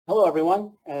Hello,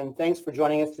 everyone, and thanks for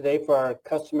joining us today for our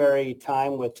customary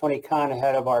time with Tony Khan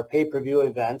ahead of our pay-per-view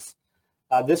events.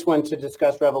 This one to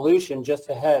discuss Revolution just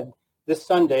ahead this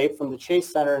Sunday from the Chase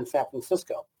Center in San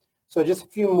Francisco. So just a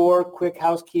few more quick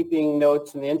housekeeping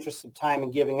notes in the interest of time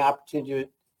and giving opportunity,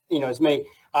 as many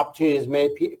opportunities as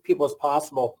many people as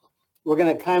possible. We're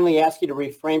going to kindly ask you to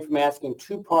refrain from asking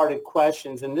two-parted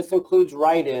questions, and this includes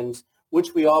write-ins,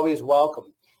 which we always welcome.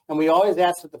 And we always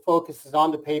ask that the focus is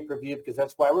on the pay-per-view because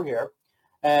that's why we're here.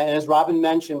 And as Robin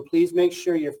mentioned, please make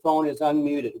sure your phone is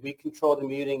unmuted. We control the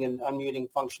muting and unmuting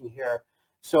function here.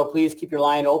 So please keep your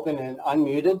line open and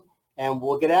unmuted, and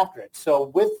we'll get after it. So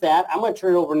with that, I'm going to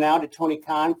turn it over now to Tony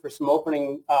Khan for some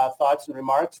opening thoughts and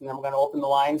remarks, and then we're going to open the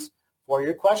lines for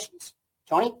your questions.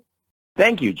 Tony?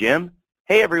 Thank you, Jim.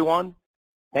 Hey, everyone.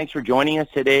 Thanks for joining us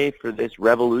today for this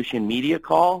Revolution media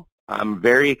call. I'm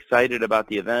very excited about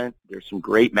the event. There's some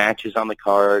great matches on the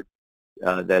card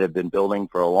that have been building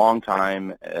for a long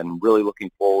time, and I'm really looking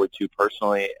forward to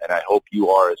personally, and I hope you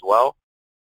are as well.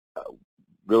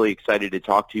 Really excited to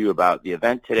talk to you about the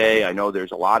event today. I know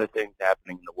there's a lot of things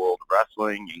happening in the world of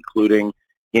wrestling, including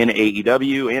in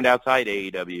AEW and outside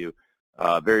AEW.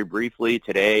 Very briefly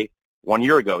today, 1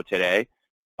 year ago today,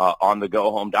 on the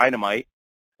Go Home Dynamite,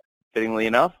 fittingly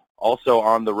enough, also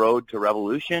on the road to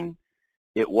Revolution,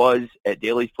 it was at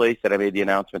Daly's Place that I made the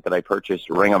announcement that I purchased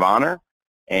Ring of Honor,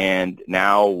 and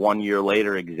now 1 year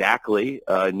later exactly,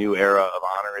 a new era of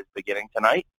honor is beginning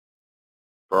tonight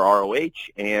for ROH,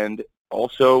 and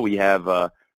also we have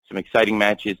some exciting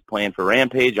matches planned for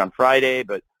Rampage on Friday,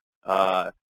 but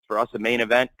for us the main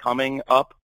event coming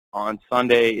up on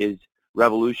Sunday is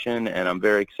Revolution, and I'm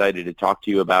very excited to talk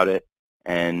to you about it.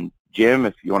 And Jim,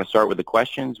 if you want to start with the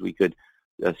questions, we could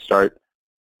start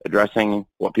addressing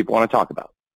what people want to talk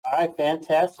about. All right,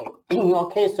 fantastic.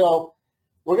 Okay, so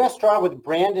we're going to start with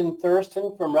Brandon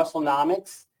Thurston from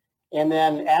WrestleNomics, and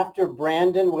then after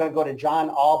Brandon, we're going to go to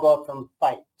John Alba from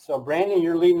Fight. So, Brandon,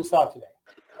 you're leading us off today.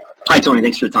 Hi, Tony.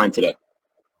 Thanks for the time today.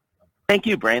 Thank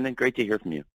you, Brandon. Great to hear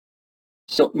from you.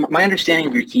 So, my understanding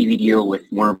of your TV deal with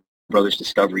Warner Brothers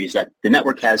Discovery is that the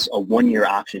network has a one-year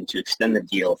option to extend the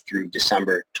deal through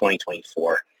December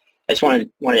 2024. I just wanted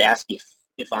to ask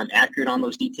if I'm accurate on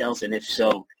those details, and if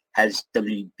so, has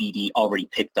WBD already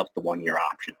picked up the one-year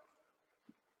option?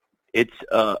 It's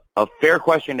a fair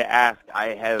question to ask.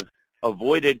 I have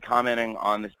avoided commenting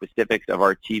on the specifics of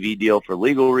our TV deal for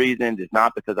legal reasons. It's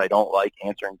not because I don't like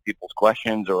answering people's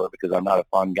questions or because I'm not a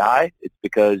fun guy. It's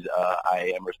because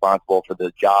I am responsible for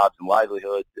the jobs and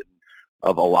livelihoods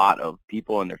of a lot of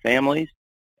people and their families.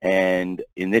 And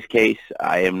in this case,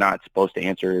 I am not supposed to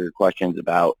answer questions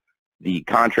about the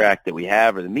contract that we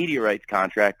have or the media rights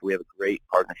contract. We have a great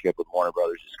partnership with Warner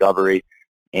Brothers Discovery,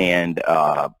 and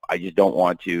I just don't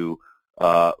want to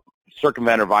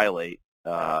circumvent or violate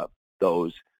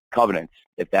those covenants,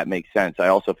 if that makes sense. I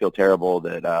also feel terrible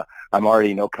that I'm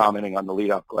already commenting on the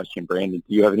leadoff question. Brandon,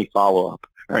 do you have any follow-up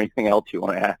or anything else you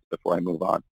want to ask before I move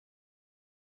on?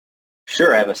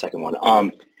 Sure, I have a second one.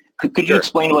 Could you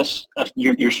explain to us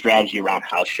your strategy around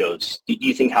house shows? Do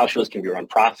you think house shows can be run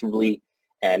profitably?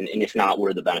 And if not, what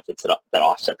are the benefits that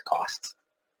offset the costs?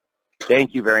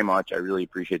 Thank you very much. I really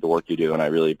appreciate the work you do, and I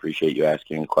really appreciate you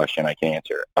asking a question I can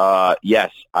answer.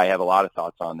 Yes, I have a lot of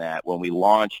thoughts on that. When we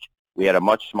launched, we had a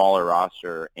much smaller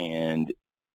roster, and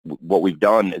what we've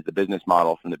done as the business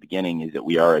model from the beginning is that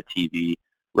we are a TV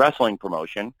wrestling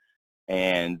promotion,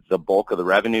 and the bulk of the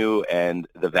revenue and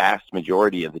the vast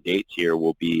majority of the dates here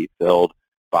will be filled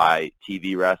by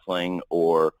TV wrestling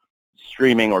or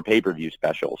streaming or pay-per-view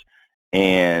specials.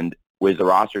 And with the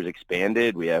rosters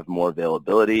expanded, we have more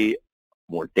availability,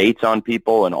 more dates on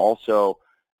people, and also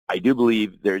I do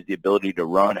believe there's the ability to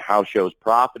run house shows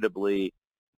profitably,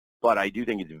 but I do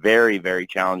think it's very, very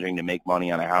challenging to make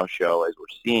money on a house show as we're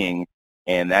seeing,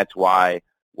 and that's why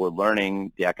we're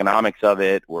learning the economics of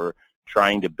it. We're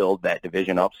trying to build that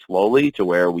division up slowly to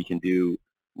where we can do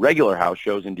regular house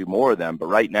shows and do more of them, but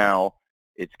right now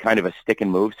it's kind of a stick and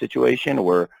move situation.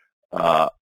 We're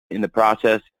in the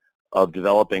process of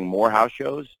developing more house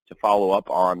shows to follow up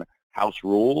on House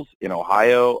Rules in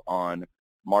Ohio on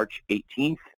March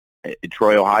 18th in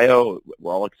Troy, Ohio.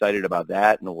 We're all excited about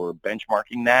that, and we're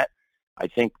benchmarking that. I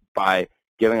think by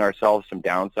giving ourselves some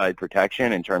downside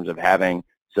protection in terms of having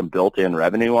some built-in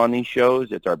revenue on these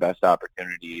shows, it's our best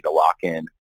opportunity to lock in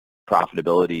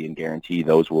profitability and guarantee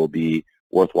those will be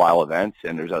worthwhile events.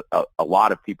 And there's a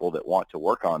lot of people that want to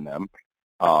work on them.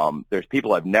 There's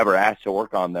people I've never asked to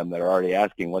work on them that are already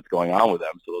asking what's going on with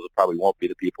them, so those probably won't be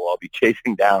the people I'll be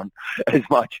chasing down as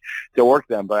much to work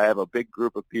them. But I have a big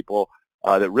group of people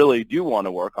that really do want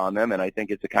to work on them, and I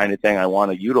think it's the kind of thing I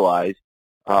want to utilize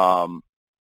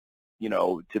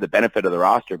to the benefit of the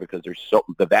roster, because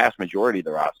the vast majority of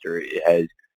the roster has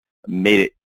made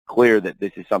it clear that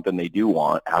this is something they do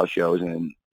want, house shows,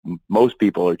 and most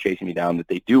people are chasing me down that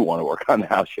they do want to work on the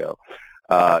house show.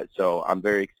 So I'm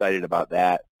very excited about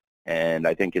that. And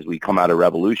I think as we come out of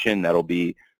Revolution, that'll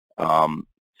be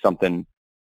something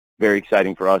very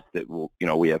exciting for us that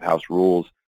we have house rules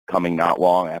coming not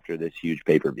long after this huge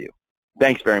pay-per-view.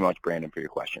 Thanks very much, Brandon, for your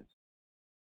questions.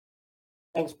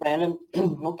 Thanks, Brandon.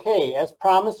 Okay, as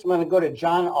promised, I'm going to go to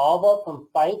John Alva from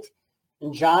Fight.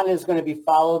 And John is going to be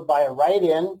followed by a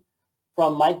write-in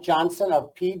from Mike Johnson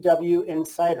of PW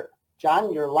Insider.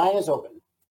 John, your line is open.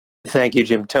 Thank you,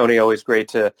 Jim. Tony, always great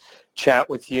to chat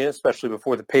with you, especially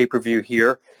before the pay-per-view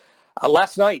here.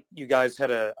 Last night, you guys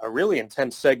had a really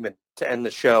intense segment to end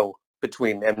the show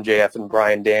between MJF and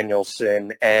Bryan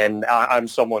Danielson, and I'm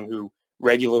someone who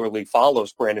regularly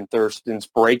follows Brandon Thurston's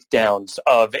breakdowns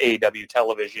of AEW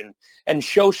television, and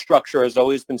show structure has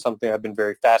always been something I've been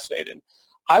very fascinated in.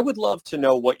 I would love to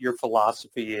know what your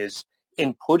philosophy is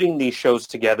in putting these shows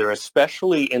together,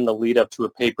 especially in the lead up to a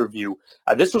pay-per-view.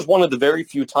 This was one of the very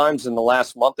few times in the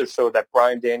last month or so that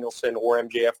Bryan Danielson or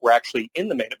MJF were actually in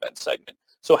the main event segment.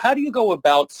 So how do you go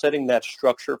about setting that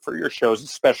structure for your shows,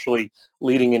 especially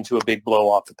leading into a big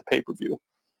blow-off at the pay-per-view?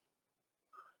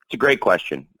 It's a great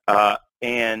question.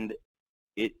 And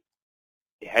it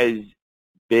has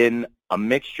been a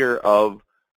mixture of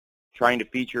trying to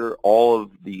feature all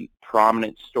of the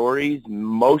prominent stories,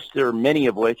 most or many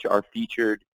of which are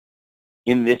featured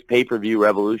in this pay-per-view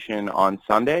Revolution on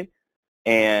Sunday.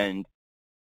 And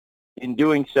in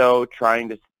doing so, trying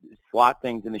to slot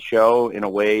things in the show in a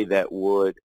way that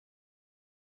would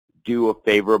do a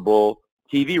favorable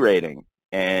TV rating,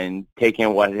 and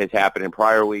taking what has happened in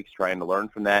prior weeks, trying to learn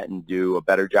from that and do a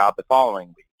better job the following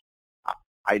week.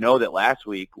 I know that last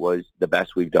week was the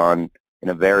best we've done in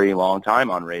a very long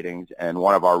time on ratings, and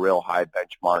one of our real high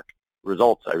benchmark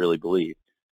results, I really believe.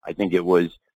 I think it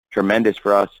was tremendous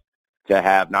for us to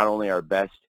have not only our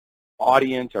best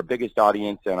audience, our biggest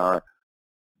audience, and our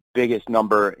biggest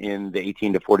number in the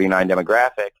 18 to 49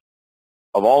 demographic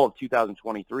of all of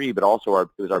 2023, but also it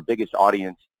was our biggest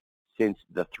audience since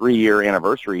the 3-year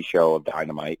anniversary show of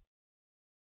Dynamite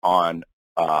on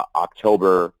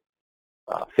October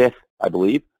 5th, I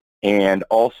believe, and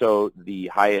also the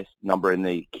highest number in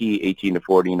the key 18 to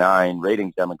 49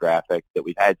 ratings demographic that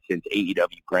we've had since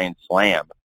AEW Grand Slam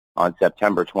on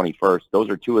September 21st. Those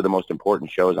are two of the most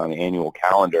important shows on the annual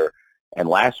calendar. And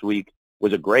last week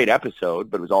was a great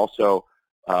episode, but it was also,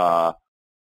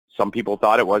 some people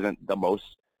thought it wasn't the most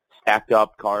stacked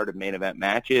up card of main event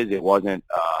matches. It wasn't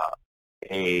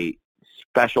a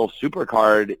special super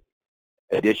card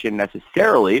edition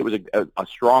necessarily. It was a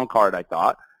strong card, I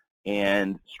thought,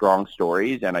 and strong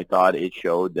stories, and I thought it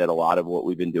showed that a lot of what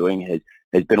we've been doing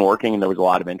has been working, and there was a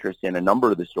lot of interest in a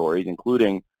number of the stories,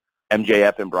 including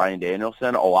MJF and Bryan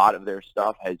Danielson. A lot of their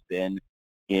stuff has been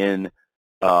in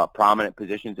prominent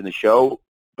positions in the show,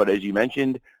 but as you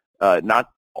mentioned, not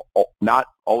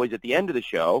always at the end of the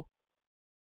show.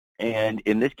 And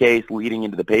in this case, leading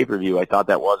into the pay-per-view, I thought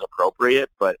that was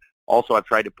appropriate, but also I've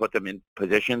tried to put them in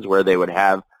positions where they would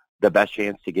have the best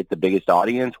chance to get the biggest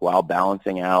audience while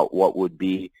balancing out what would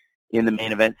be in the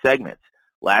main event segments.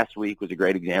 Last week was a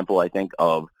great example, I think,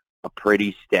 of a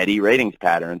pretty steady ratings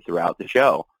pattern throughout the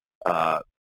show.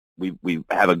 We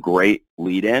have a great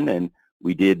lead-in, and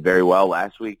we did very well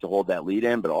last week to hold that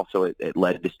lead-in, but also it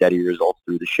led to steady results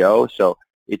through the show. So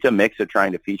it's a mix of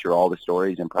trying to feature all the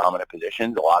stories in prominent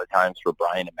positions. A lot of times for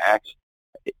Bryan and Max,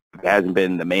 it hasn't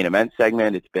been the main event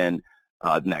segment. It's been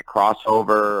in that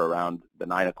crossover around the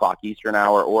 9 o'clock Eastern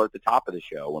hour, or at the top of the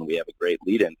show when we have a great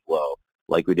lead-in flow,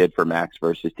 like we did for Max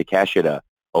versus Takeshita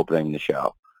opening the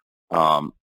show.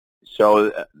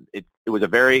 So it was a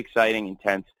very exciting,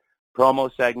 intense promo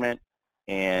segment,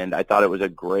 and I thought it was a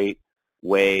great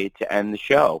way to end the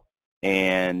show.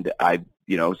 And I've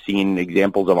seen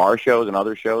examples of our shows and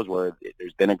other shows where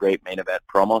there's been a great main event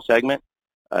promo segment.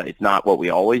 It's not what we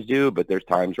always do, but there's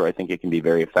times where I think it can be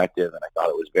very effective, and I thought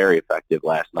it was very effective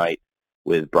last night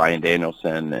with Bryan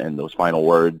Danielson and those final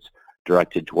words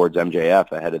directed towards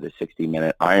MJF ahead of the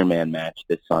 60-minute Iron Man match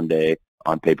this Sunday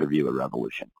on pay-per-view at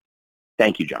Revolution.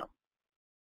 Thank you, John.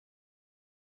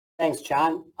 Thanks,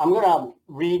 John. I'm going to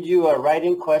read you a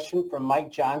writing question from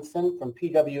Mike Johnson from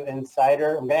PW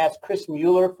Insider. I'm going to ask Chris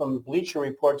Mueller from Bleacher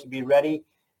Report to be ready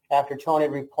after Tony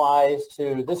replies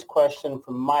to this question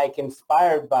from Mike,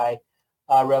 inspired by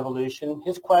Revolution.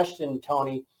 His question,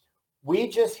 Tony: we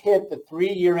just hit the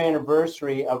 3-year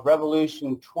anniversary of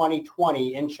Revolution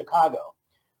 2020 in Chicago,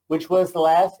 which was the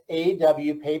last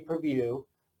AEW pay-per-view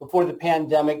before the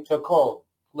pandemic took hold.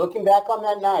 Looking back on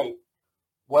that night,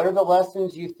 What are the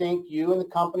lessons you think you and the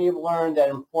company have learned that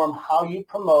inform how you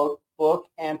promote, book,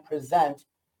 and present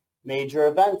major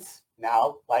events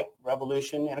now, like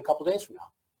Revolution in a couple days from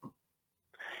now?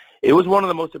 It was one of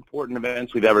the most important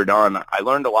events we've ever done. I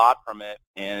learned a lot from it,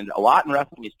 and a lot in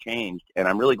wrestling has changed, and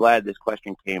I'm really glad this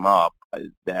question came up.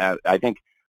 That I think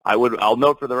I'll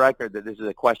note for the record that this is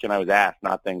a question I was asked,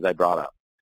 not things I brought up.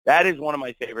 That is one of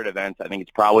my favorite events. I think it's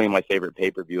probably my favorite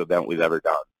pay-per-view event we've ever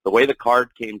done. The way the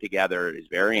card came together is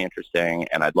very interesting,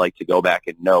 and I'd like to go back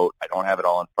and note, I don't have it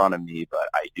all in front of me, but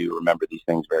I do remember these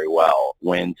things very well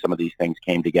when some of these things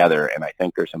came together, and I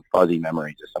think there's some fuzzy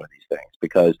memories of some of these things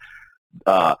because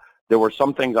there were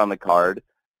some things on the card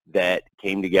that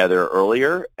came together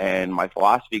earlier, and my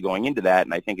philosophy going into that,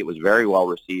 and I think it was very well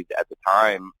received at the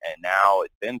time, and now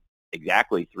it's been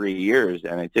exactly 3 years,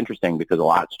 and it's interesting because a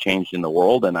lot's changed in the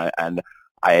world, and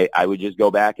I would just go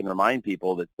back and remind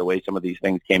people that the way some of these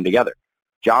things came together.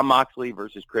 Jon Moxley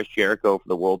versus Chris Jericho for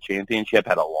the World Championship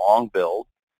had a long build.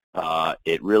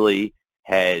 It really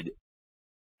had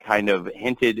kind of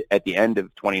hinted at the end of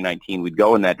 2019 we'd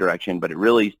go in that direction, but it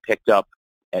really picked up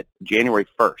at January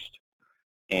 1st.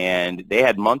 And they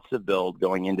had months of build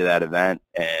going into that event,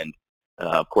 and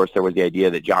of course, there was the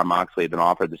idea that Jon Moxley had been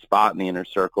offered the spot in the Inner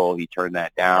Circle. He turned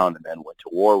that down and then went to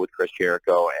war with Chris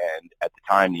Jericho. And at the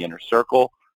time, the Inner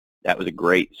Circle, that was a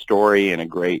great story and a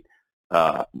great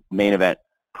main event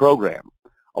program.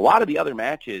 A lot of the other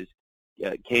matches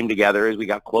came together as we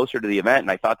got closer to the event,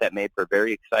 and I thought that made for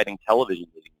very exciting television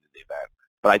leading to the event.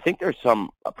 But I think there's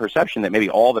some perception that maybe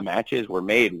all the matches were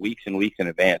made weeks and weeks in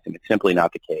advance, and it's simply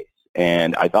not the case.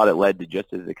 And I thought it led to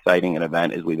just as exciting an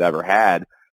event as we've ever had.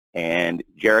 And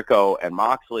Jericho and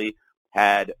Moxley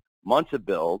had months of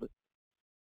build,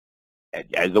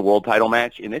 as the world title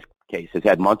match in this case has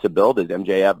had months of build as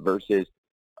MJF versus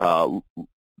the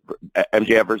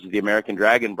American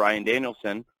Dragon, Bryan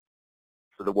Danielson,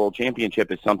 for the World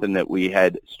Championship is something that we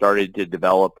had started to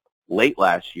develop late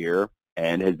last year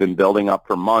and has been building up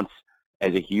for months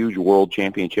as a huge World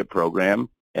Championship program,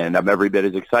 and I'm every bit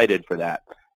as excited for that.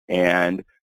 And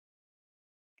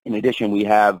in addition, we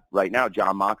have right now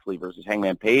Jon Moxley versus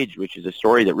Hangman Page, which is a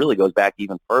story that really goes back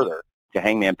even further to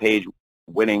Hangman Page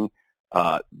winning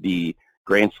the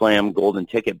Grand Slam Golden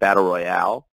Ticket Battle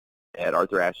Royale at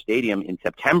Arthur Ashe Stadium in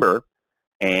September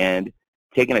and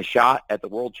taking a shot at the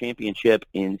World Championship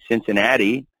in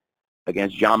Cincinnati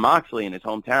against Jon Moxley in his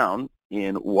hometown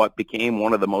in what became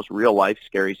one of the most real-life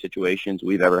scary situations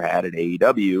we've ever had at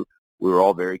AEW. We were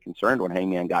all very concerned when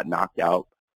Hangman got knocked out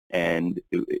and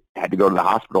had to go to the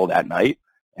hospital that night.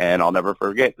 And I'll never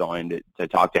forget going to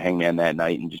talk to Hangman that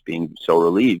night and just being so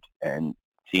relieved and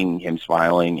seeing him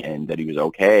smiling and that he was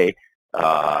okay,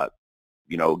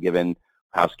 given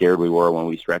how scared we were when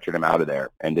we stretchered him out of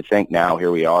there. And to think now,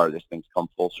 here we are, this thing's come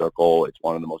full circle. It's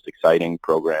one of the most exciting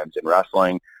programs in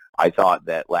wrestling. I thought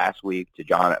that last week to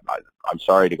John, I'm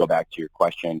sorry to go back to your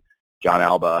question, John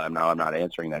Alba, I'm not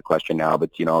answering that question now,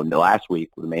 but, in the last week,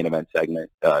 the main event segment,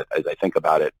 as I think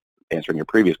about it, answering your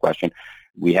previous question,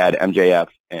 we had MJF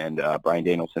and Bryan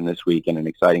Danielson this week in an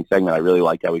exciting segment. I really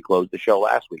liked how we closed the show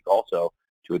last week also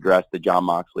to address the Jon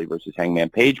Moxley versus Hangman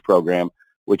Page program,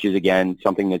 which is, again,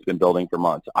 something that's been building for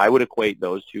months. I would equate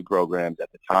those two programs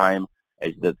at the time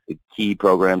as the key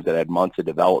programs that had months of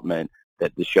development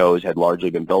that the shows had largely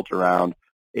been built around.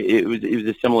 It was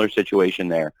a similar situation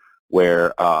there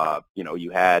where, you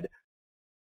had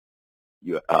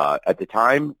at the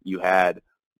time, you had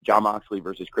Jon Moxley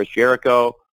versus Chris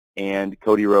Jericho and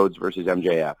Cody Rhodes versus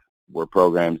MJF were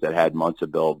programs that had months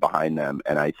of build behind them,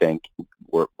 and I think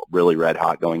were really red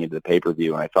hot going into the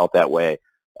pay-per-view, and I felt that way,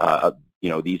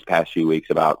 these past few weeks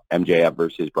about MJF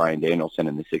versus Bryan Danielson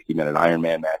in the 60-minute Iron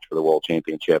Man match for the World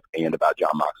Championship and about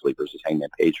Jon Moxley versus Hangman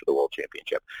Page for the World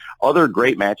Championship. Other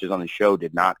great matches on the show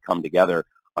did not come together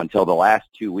until the last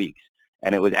 2 weeks,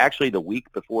 and it was actually the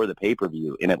week before the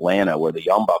pay-per-view in Atlanta where the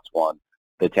Young Bucks won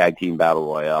the Tag Team Battle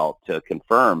Royale to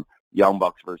confirm Young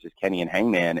Bucks versus Kenny and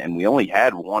Hangman, and we only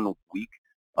had 1 week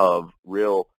of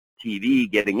real TV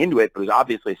getting into it, but it was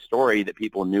obviously a story that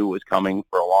people knew was coming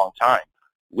for a long time.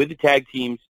 With the tag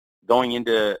teams going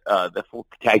into the full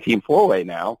tag team four-way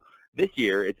now, this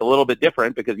year it's a little bit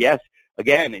different because, yes,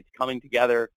 again, it's coming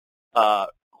together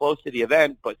close to the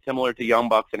event, but similar to Young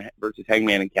Bucks versus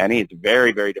Hangman and Kenny. It's a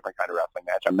very, very different kind of wrestling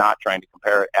match. I'm not trying to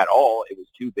compare it at all. It was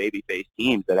two babyface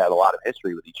teams that had a lot of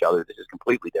history with each other. This is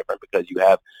completely different because you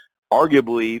have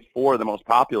arguably four of the most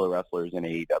popular wrestlers in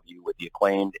AEW with the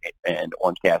Acclaimed and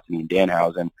Orange Cassidy and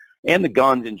Danhausen and the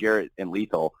Guns and Jarrett and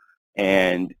Lethal.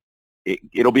 And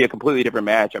it'll be a completely different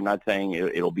match. I'm not saying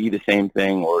it'll be the same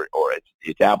thing or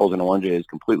it's apples and oranges,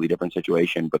 completely different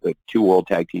situation. But the two World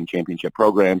Tag Team Championship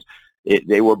programs,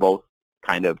 they were both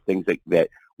kind of things that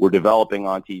were developing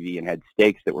on TV and had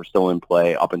stakes that were still in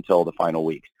play up until the final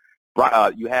weeks.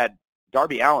 You had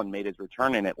Darby Allin made his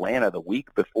return in Atlanta the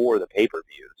week before the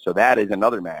pay-per-view. So that is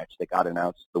another match that got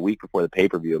announced the week before the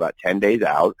pay-per-view, about 10 days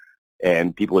out.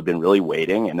 And people had been really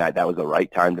waiting, and that was the right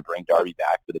time to bring Darby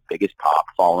back for the biggest pop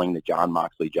following the Jon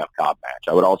Moxley-Jeff Cobb match.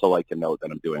 I would also like to note that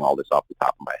I'm doing all this off the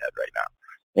top of my head right now.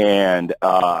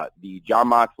 And the Jon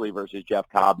Moxley versus Jeff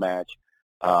Cobb match,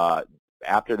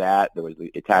 after that, there was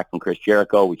the attack from Chris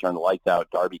Jericho. We turned the lights out.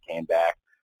 Darby came back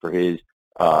for his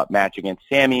match against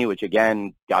Sammy, which,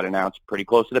 again, got announced pretty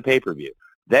close to the pay-per-view.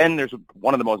 Then there's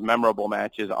one of the most memorable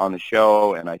matches on the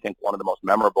show, and I think one of the most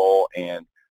memorable and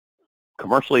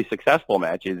commercially successful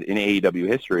matches in AEW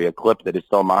history, a clip that is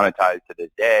still monetized to this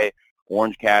day,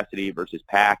 Orange Cassidy versus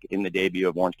Pac in the debut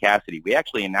of Orange Cassidy. We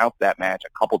actually announced that match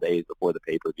a couple days before the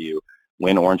pay-per-view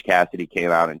when Orange Cassidy came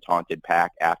out and taunted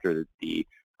Pac after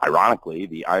ironically,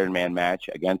 the Iron Man match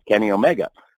against Kenny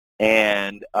Omega.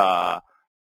 And, so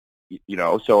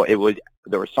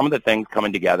there were some of the things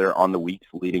coming together on the weeks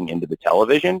leading into the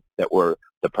television that were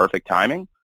the perfect timing.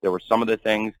 There were some of the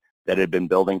things that had been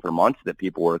building for months that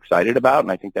people were excited about,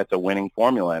 and I think that's a winning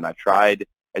formula. And I've tried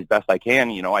as best I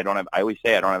can. I always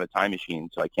say I don't have a time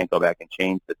machine, so I can't go back and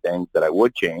change the things that I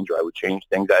would change, or I would change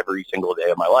things every single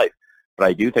day of my life. But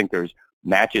I do think there's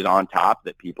matches on top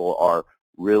that people are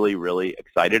really, really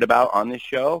excited about on this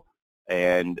show,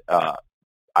 and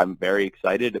I'm very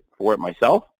excited for it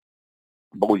myself.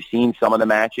 But we've seen some of the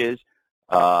matches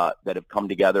that have come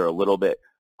together a little bit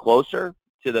closer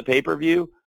to the pay-per-view,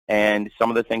 and some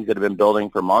of the things that have been building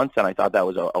for months, and I thought that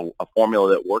was a formula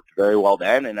that worked very well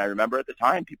then. And I remember at the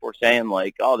time people were saying,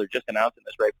 like, oh, they're just announcing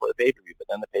this right before the pay-per-view, but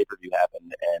then the pay-per-view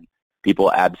happened, and people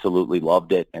absolutely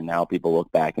loved it, and now people look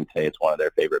back and say it's one of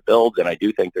their favorite builds. And I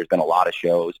do think there's been a lot of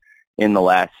shows in the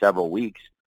last several weeks,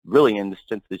 really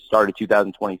since the start of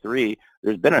 2023,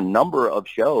 there's been a number of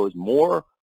shows, more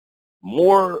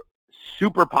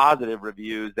super positive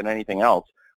reviews than anything else,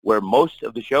 where most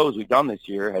of the shows we've done this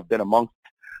year have been amongst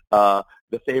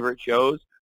the favorite shows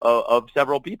of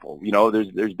several people.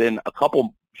 There's been a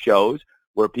couple shows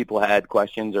where people had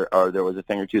questions or there was a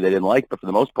thing or two they didn't like, but for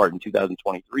the most part in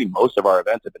 2023, most of our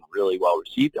events have been really well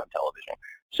received on television.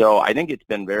 So I think it's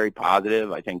been very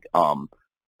positive. I think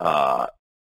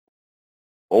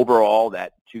overall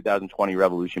that 2020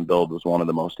 Revolution build was one of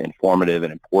the most informative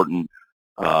and important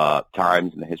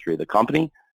times in the history of the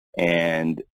company,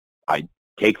 and I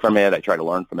take from it. I try to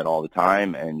learn from it all the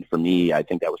time, and for me, I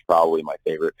think that was probably my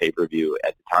favorite pay-per-view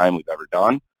at the time we've ever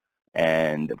done.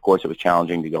 And of course, it was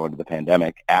challenging to go into the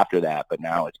pandemic after that, but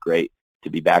now it's great to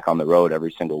be back on the road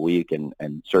every single week, and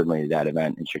certainly that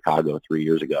event in Chicago 3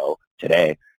 years ago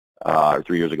today, or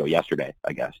 3 years ago yesterday,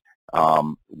 I guess,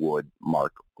 would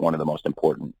mark one of the most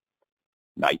important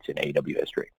nights in AEW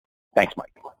history. Thanks,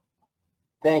 Mike.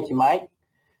 Thank you, Mike.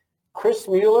 Chris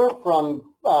Mueller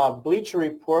from Bleacher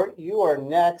Report, you are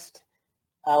next.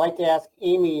 I'd like to ask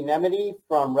Amy Nemedy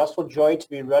from WrestleJoy to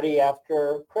be ready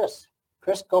after Chris.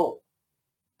 Chris, go.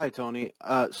 Hi, Tony.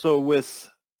 So with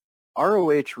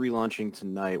ROH relaunching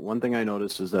tonight, one thing I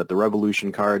noticed is that the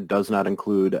Revolution card does not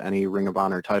include any Ring of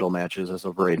Honor title matches as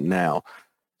of right now.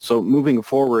 So moving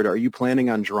forward, are you planning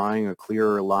on drawing a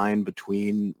clearer line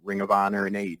between Ring of Honor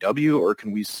and AEW, or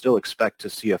can we still expect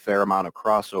to see a fair amount of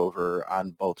crossover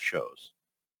on both shows?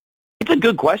 It's a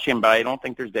good question, but I don't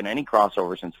think there's been any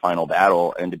crossover since Final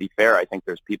Battle. And to be fair, I think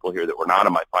there's people here that were not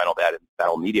on my Final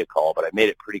Battle media call, but I made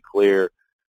it pretty clear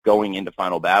going into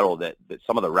Final Battle that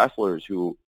some of the wrestlers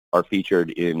who are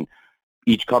featured in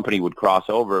each company would cross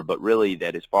over, but really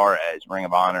that as far as Ring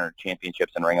of Honor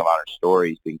championships and Ring of Honor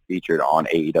stories being featured on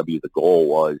AEW, the goal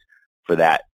was for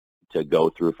that to go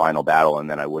through Final Battle, and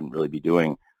then I wouldn't really be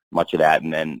doing much of that,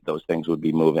 and then those things would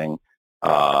be moving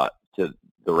to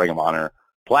the Ring of Honor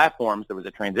platforms. There was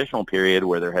a transitional period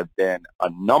where there have been a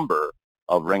number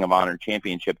of Ring of Honor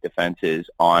championship defenses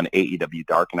on AEW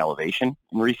Dark and Elevation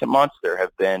in recent months. There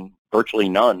have been virtually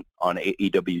none on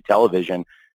AEW television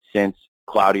since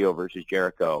Claudio versus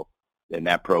Jericho, and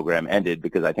that program ended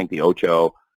because I think the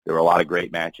Ocho, there were a lot of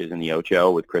great matches in the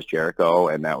Ocho with Chris Jericho,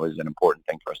 and that was an important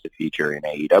thing for us to feature in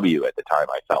AEW at the time,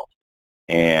 I felt.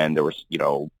 And there was,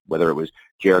 whether it was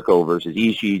Jericho versus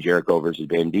Ishii, Jericho versus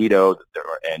Bandito,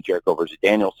 and Jericho versus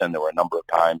Danielson, there were a number of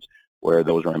times where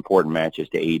those were important matches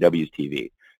to AEW's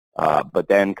TV. But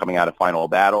then coming out of Final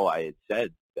Battle, I had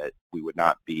said that we would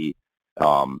not be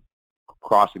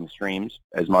crossing the streams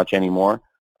as much anymore.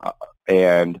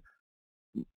 And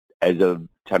as of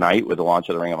tonight with the launch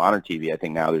of the Ring of Honor TV, I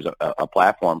think now there's a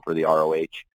platform for the ROH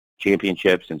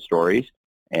championships and stories,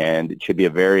 and it should be a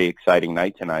very exciting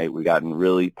night tonight. We've gotten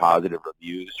really positive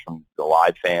reviews from the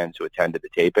live fans who attended the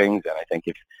tapings, and I think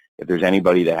if there's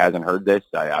anybody that hasn't heard this,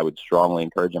 I would strongly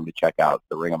encourage them to check out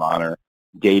the Ring of Honor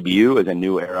debut as a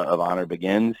new era of honor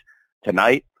begins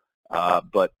tonight.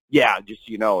 But yeah, just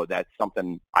so you know, that's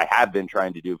something I have been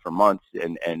trying to do for months,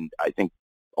 and I think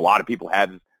a lot of people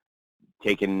have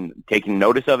taken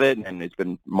notice of it, and it's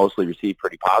been mostly received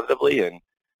pretty positively,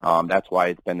 and that's why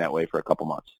it's been that way for a couple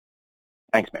months.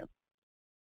 Thanks, man.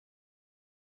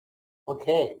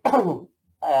 Okay. Amy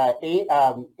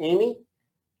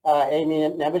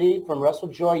Nebedy from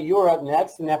WrestleJoy, you're up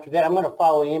next, and after that, I'm going to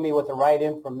follow Amy with a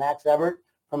write-in from Max Everett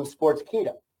from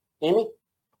Sportskeeda. Amy?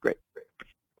 Great.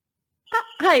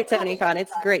 Hi, Tony Khan.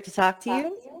 It's great to talk to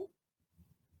you.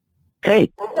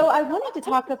 Hey. So I wanted to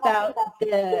talk about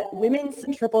the Women's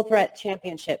Triple Threat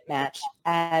Championship match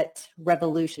at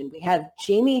Revolution. We have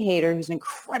Jamie Hayter, who's an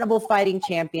incredible fighting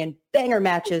champion, banger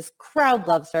matches, crowd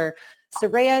loves her.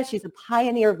 Saraya, she's a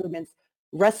pioneer of women's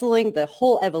wrestling, the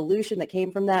whole evolution that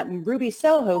came from that. And Ruby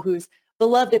Soho, who's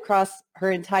beloved across her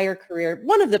entire career,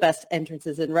 one of the best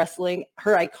entrances in wrestling,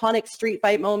 her iconic street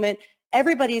fight moment.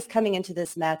 Everybody's coming into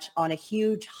this match on a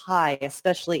huge high,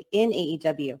 especially in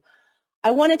AEW. I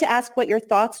wanted to ask what your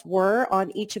thoughts were on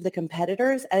each of the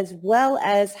competitors, as well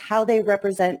as how they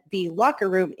represent the locker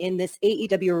room in this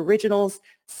AEW Originals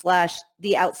 /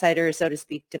 the Outsiders, so to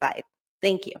speak, divide.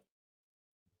 Thank you.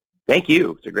 Thank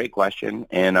you. It's a great question,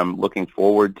 and I'm looking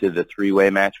forward to the three-way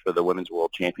match for the Women's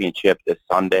World Championship this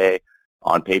Sunday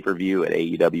on pay-per-view at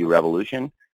AEW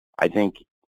Revolution. I think,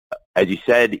 as you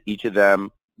said, each of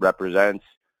them represents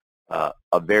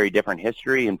a very different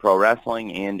history in pro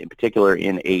wrestling and in particular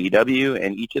in AEW,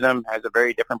 and each of them has a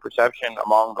very different perception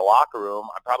among the locker room.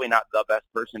 I'm probably not the best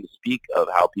person to speak of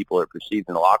how people are perceived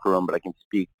in the locker room, but I can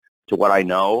speak to what I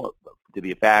know to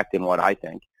be a fact and what I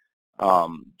think.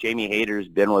 Jamie Hayter's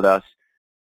been with us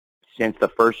since the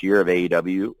first year of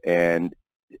AEW, and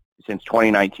since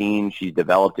 2019, she's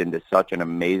developed into such an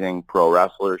amazing pro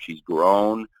wrestler. She's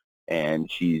grown,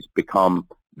 and she's become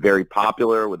very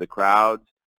popular with the crowds,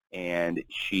 and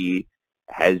she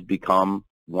has become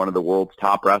one of the world's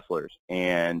top wrestlers,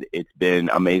 and it's been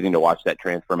amazing to watch that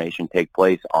transformation take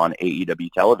place on AEW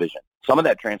television. Some of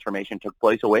that transformation took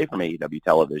place away from AEW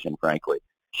television, frankly.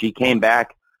 She came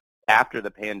back after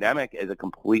the pandemic as a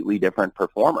completely different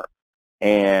performer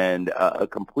and a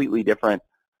completely different,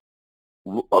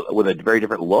 with a very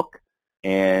different look,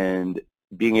 and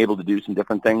being able to do some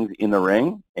different things in the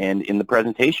ring and in the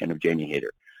presentation of Jamie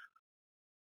Hayter.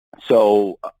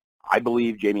 So I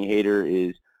believe Jamie Hayter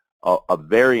is a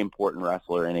very important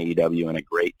wrestler in AEW and a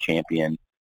great champion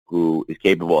who is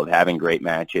capable of having great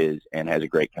matches and has a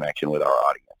great connection with our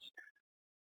audience.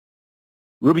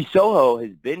 Ruby Soho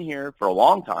has been here for a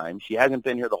long time. She hasn't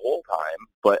been here the whole time,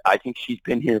 but I think she's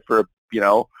been here for,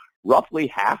 roughly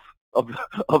half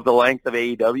of the length of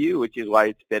AEW, which is why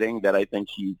it's fitting that I think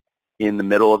she's in the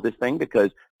middle of this thing,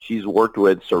 because she's worked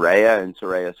with Saraya and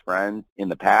Saraya's friends in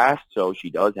the past, so she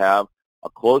does have a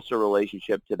closer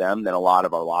relationship to them than a lot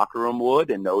of our locker room would,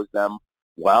 and knows them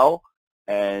well,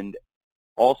 and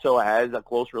also has a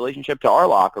close relationship to our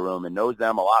locker room and knows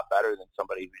them a lot better than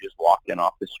somebody who just walked in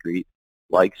off the street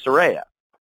like Saraya.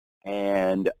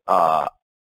 And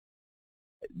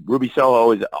Ruby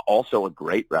Soho is also a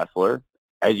great wrestler.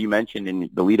 As you mentioned in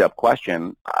the lead-up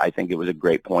question, I think it was a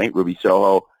great point. Ruby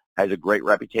Soho has a great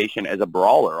reputation as a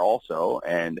brawler also,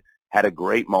 and had a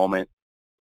great moment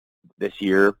this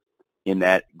year in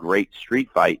that great street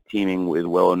fight, teaming with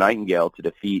Willow Nightingale to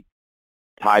defeat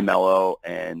Ty Mello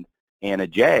and Anna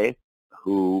Jay,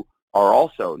 who are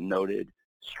also noted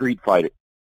street fight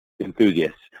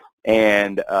enthusiasts.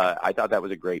 And I thought that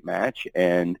was a great match,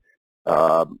 and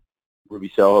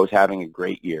Ruby Soho's having a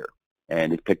great year,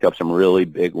 and has picked up some really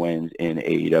big wins in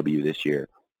AEW this year,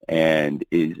 and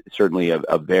is certainly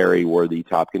a very worthy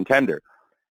top contender.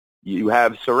 You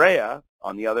have Saraya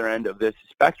on the other end of this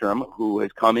spectrum, who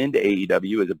has come into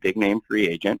AEW as a big-name free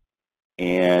agent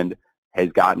and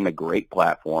has gotten a great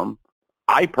platform.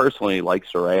 I personally like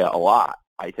Saraya a lot.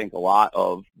 I think a lot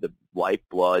of the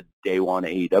lifeblood day one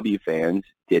AEW fans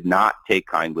did not take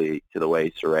kindly to the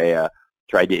way Saraya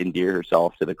tried to endear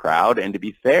herself to the crowd. And to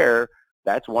be fair,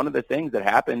 that's one of the things that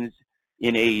happens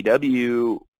in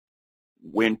AEW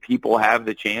when people have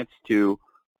the chance to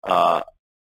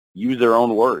use their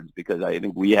own words, because I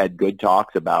think we had good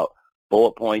talks about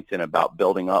bullet points and about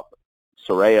building up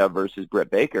Saraya versus Britt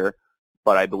Baker,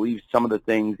 but I believe some of the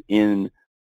things in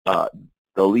the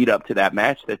lead up to that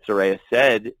match that Saraya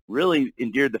said really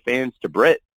endeared the fans to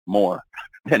Britt more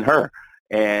than her.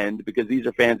 And because these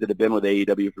are fans that have been with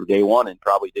AEW from day one and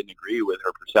probably didn't agree with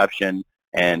her perception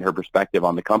and her perspective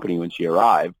on the company when she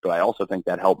arrived. But I also think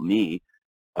that helped me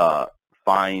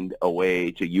find a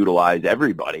way to utilize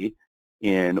everybody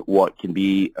in what can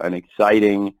be an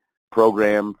exciting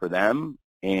program for them,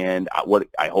 and what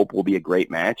I hope will be a great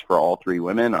match for all three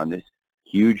women on this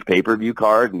huge pay-per-view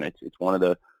card. And it's one of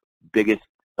the biggest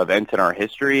events in our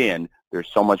history, and there's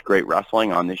so much great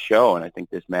wrestling on this show, and I think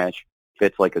this match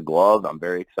fits like a glove. I'm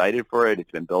very excited for it.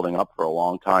 It's been building up for a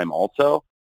long time also,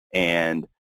 and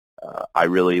I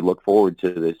really look forward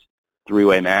to this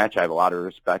three-way match. I have a lot of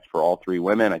respect for all three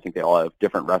women. I think they all have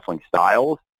different wrestling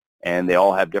styles, and they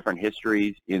all have different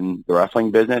histories in the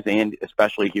wrestling business, and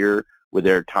especially here with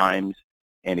their times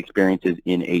and experiences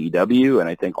in AEW, and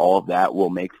I think all of that will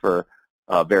make for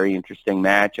a very interesting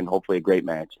match and hopefully a great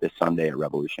match this Sunday at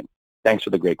Revolution. Thanks for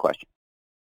the great question.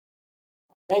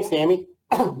 Thanks, Amy.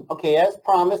 Okay, as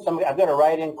promised, I've got a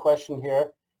write-in question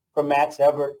here from Max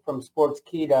Everett from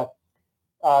Sportskeeda.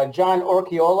 John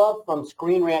Orchiola from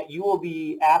Screen Rant, you will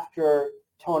be after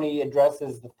Tony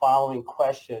addresses the following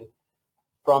question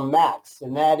from Max,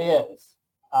 and that is,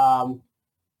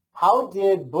 how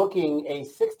did booking a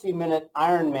 60-minute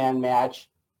Iron Man match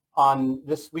on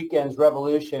this weekend's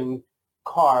Revolution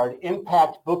card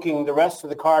impact booking the rest of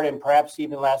the card and perhaps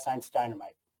even last night's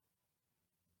Dynamite?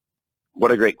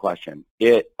 What a great question.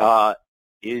 It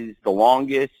is the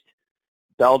longest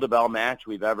bell-to-bell match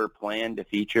we've ever planned to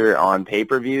feature on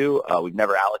pay-per-view. We've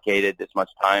never allocated this much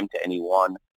time to any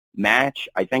one match.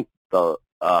 I think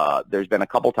there's been a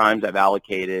couple times I've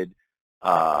allocated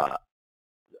a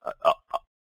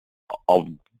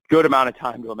good amount of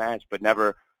time to a match, but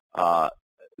never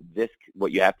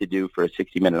what you have to do for a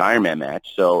 60-minute Iron Man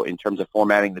match. So in terms of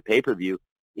formatting the pay-per-view,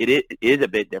 it is a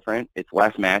bit different. It's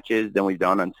less matches than we've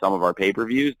done on some of our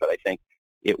pay-per-views, but I think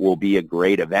it will be a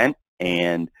great event,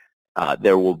 and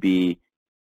there will be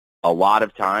a lot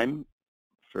of time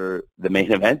for the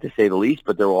main event, to say the least,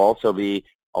 but there will also be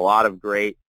a lot of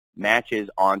great matches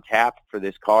on tap for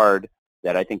this card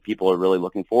that I think people are really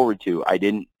looking forward to. I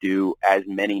didn't do as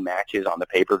many matches on the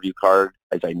pay-per-view card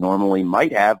as I normally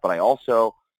might have, but I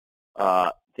also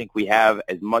think we have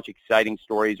as much exciting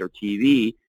stories or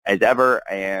TV as ever.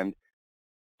 And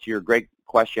to your great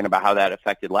question about how that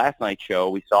affected last night's show,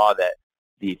 we saw that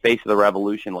the Face of the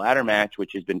Revolution ladder match,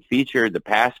 which has been featured the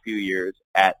past few years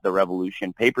at the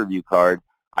Revolution pay-per-view card,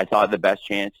 I thought the best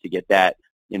chance to get that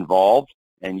involved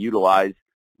and utilize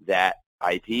that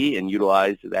IP and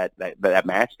utilize that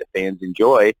match that fans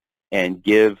enjoy, and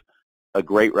give a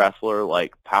great wrestler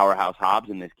like Powerhouse Hobbs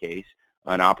in this case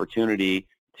an opportunity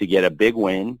to get a big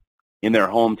win in their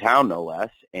hometown, no less,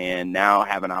 and now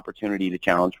have an opportunity to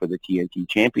challenge for the TNT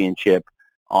Championship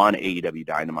on AEW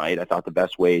Dynamite. I thought the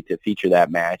best way to feature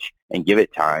that match and give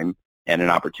it time and an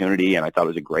opportunity, and I thought it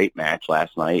was a great match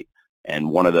last night, and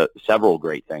one of the several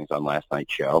great things on last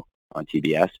night's show on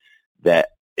TBS, that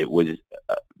it was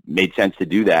made sense to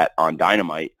do that on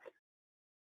Dynamite,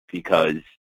 because,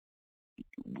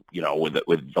 you know, with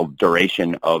the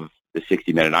duration of the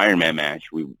 60-minute Iron Man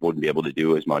match, we wouldn't be able to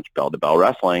do as much bell-to-bell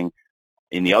wrestling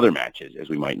in the other matches as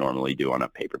we might normally do on a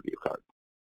pay-per-view card.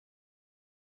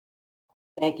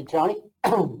 Thank you, Tony.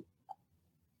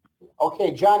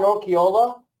 Okay, John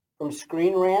Orchiola from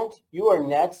Screen Rant, you are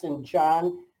next, and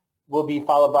John will be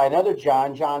followed by another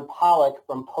John Pollock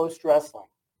from Post Wrestling.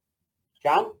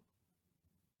 John?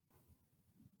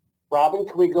 Robin,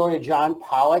 can we go to John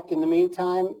Pollock in the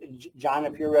meantime? John,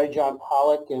 if you're ready, John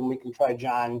Pollock, and we can try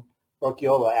John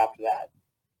Orchiola after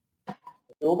that.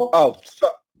 Available? Oh,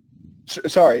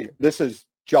 sorry. This is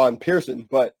John Pearson,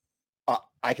 but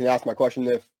I can ask my question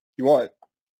if you want.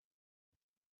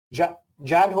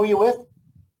 John, who are you with?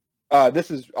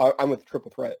 I'm with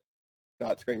Triple Threat,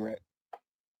 not Screen Rant.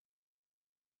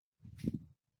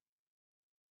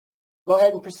 Go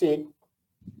ahead and proceed.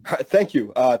 Thank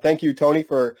you. Thank you, Tony,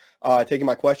 for taking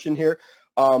my question here.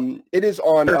 It is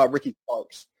on Ricky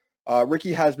Starks.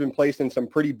 Ricky has been placed in some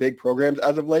pretty big programs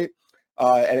as of late,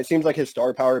 and it seems like his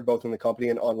star power, both in the company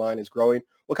and online, is growing.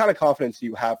 What kind of confidence do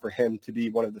you have for him to be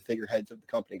one of the figureheads of the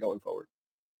company going forward?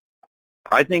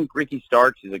 I think Ricky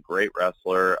Starks is a great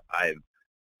wrestler. I've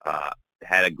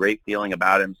had a great feeling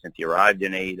about him since he arrived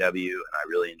in AEW, and I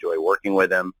really enjoy working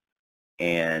with him.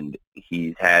 And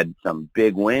he's had some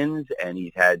big wins, and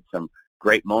he's had some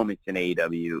great moments in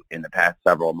AEW in the past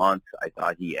several months. I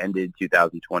thought he ended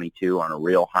 2022 on a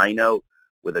real high note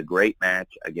with a great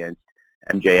match against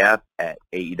MJF at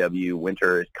AEW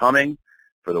Winter is Coming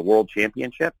for the World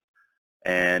Championship.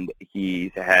 And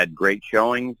he's had great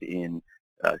showings in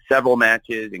several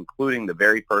matches, including the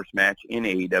very first match in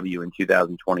AEW in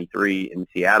 2023 in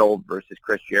Seattle versus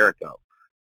Chris Jericho.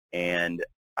 And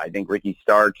I think Ricky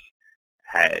Starks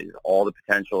has all the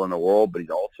potential in the world, but he's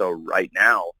also right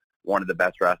now one of the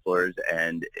best wrestlers,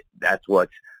 and that's what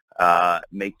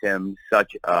makes him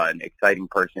such an exciting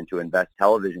person to invest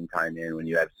television time in, when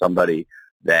you have somebody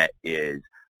that is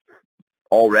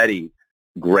already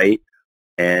great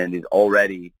and is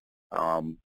already a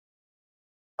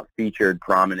featured,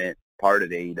 prominent part of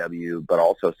AEW, but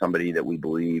also somebody that we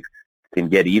believe can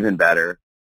get even better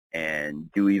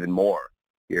and do even more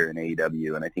here in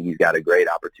AEW. And I think he's got a great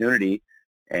opportunity,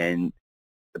 and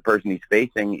the person he's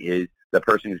facing is the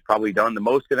person who's probably done the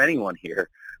most of anyone here,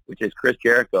 which is Chris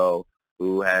Jericho,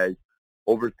 who has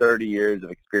over 30 years of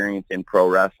experience in pro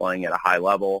wrestling at a high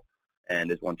level and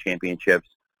has won championships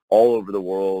all over the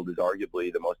world, is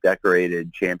arguably the most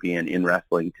decorated champion in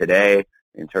wrestling today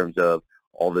in terms of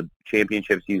all the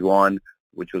championships he's won,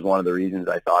 which was one of the reasons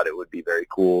I thought it would be very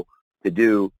cool to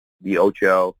do the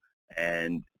Ocho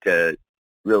and to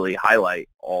really highlight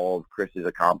all of Chris's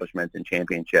accomplishments and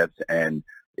championships. And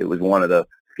it was one of the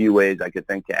few ways I could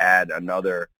think to add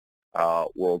another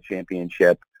world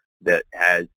championship that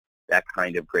has that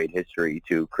kind of great history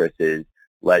to Chris's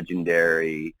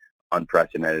legendary,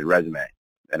 unprecedented resume.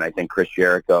 And I think Chris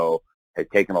Jericho has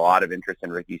taken a lot of interest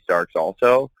in Ricky Starks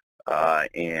also.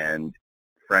 And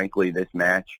frankly, this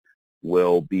match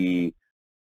will be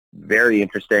very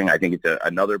interesting. I think it's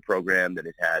another program that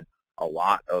has had a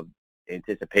lot of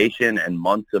anticipation and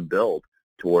months of build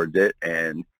towards it,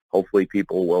 and hopefully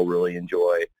people will really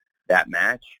enjoy that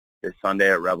match this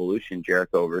Sunday at Revolution,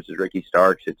 Jericho versus Ricky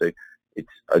Starks. It's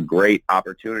a great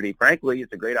opportunity. Frankly,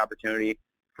 it's a great opportunity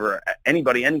for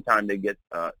anybody, anytime to get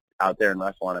out there and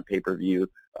wrestle on a pay-per-view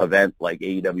event like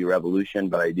AEW Revolution.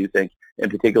 But I do think, in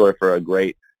particular, for a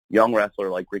great young wrestler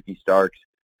like Ricky Starks,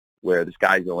 where the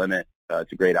sky's the limit,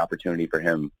 it's a great opportunity for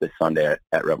him this Sunday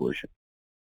at Revolution.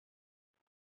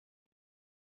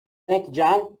 Thank you,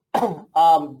 John.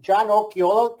 John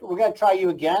Occhiola, we're going to try you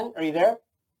again. Are you there?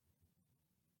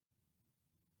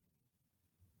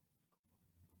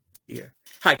 Yeah.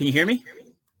 Hi, can you hear me?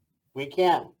 We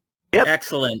can. Yep.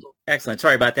 Excellent. Excellent.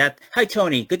 Sorry about that. Hi,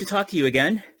 Tony. Good to talk to you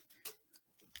again.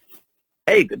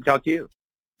 Hey, good to talk to you.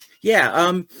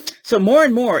 Yeah. So more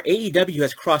and more AEW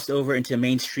has crossed over into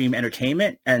mainstream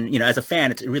entertainment. And, as a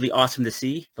fan, it's really awesome to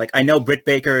see. Like, I know Britt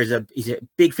Baker he's a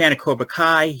big fan of Cobra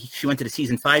Kai. She went to the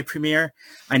season 5 premiere.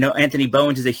 I know Anthony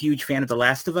Bowens is a huge fan of The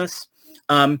Last of Us.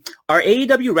 Are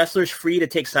AEW wrestlers free to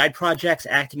take side projects,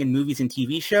 acting in movies and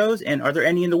TV shows? And are there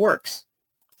any in the works?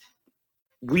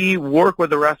 We work with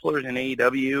the wrestlers in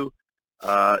AEW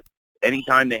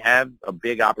anytime they have a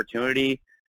big opportunity.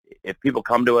 If people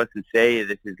come to us and say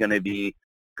this is going to be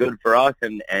good for us,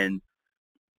 and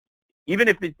even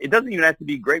if it doesn't even have to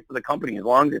be great for the company, as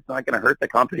long as it's not going to hurt the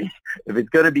company, if it's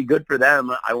going to be good for them,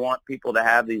 I want people to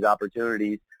have these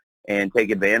opportunities and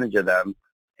take advantage of them.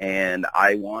 And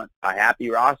I want a happy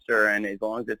roster, and as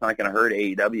long as it's not going to hurt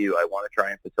AEW, I want to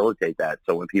try and facilitate that.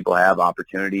 So when people have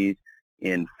opportunities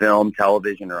in film,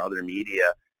 television, or other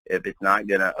media, if it's not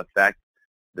going to affect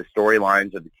the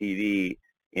storylines of the TV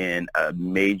in a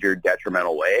major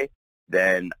detrimental way,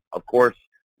 then of course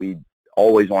we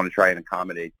always want to try and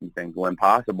accommodate these things when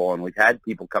possible. And we've had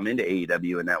people come into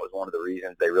AEW, and that was one of the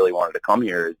reasons they really wanted to come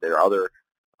here, is there are other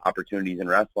opportunities in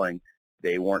wrestling.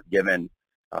 They weren't given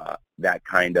that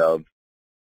kind of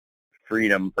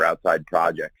freedom for outside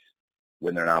projects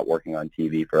when they're not working on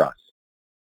TV for us.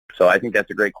 So I think that's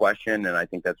a great question, and I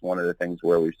think that's one of the things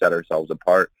where we've set ourselves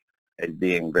apart as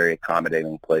being a very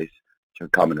accommodating place to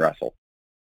come and wrestle.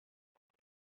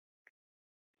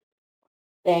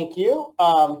 Thank you.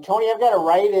 Tony, I've got a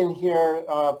write-in here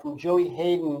from Joey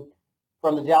Hayden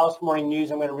from the Dallas Morning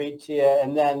News I'm going to read to you.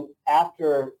 And then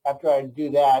after I do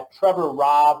that, Trevor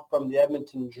Robb from the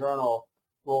Edmonton Journal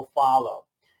will follow.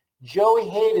 Joey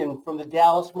Hayden from the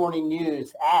Dallas Morning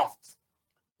News asks,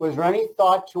 was there any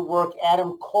thought to work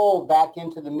Adam Cole back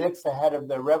into the mix ahead of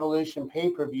the Revolution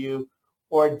pay-per-view,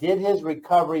 or did his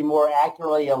recovery more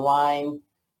accurately align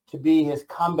to be his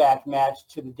comeback match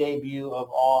to the debut of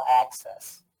All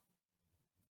Access?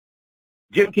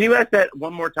 Jim, can you ask that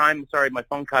one more time? Sorry, my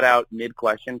phone cut out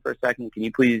mid-question for a second. Can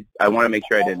you please, I want to make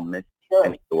sure I didn't miss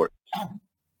any words.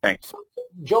 Thanks.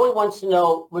 Joey wants to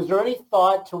know, was there any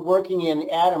thought to working in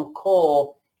Adam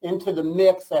Cole into the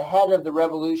mix ahead of the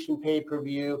Revolution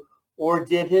pay-per-view, or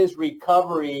did his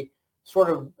recovery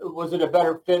was it a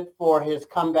better fit for his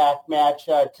comeback match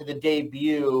to the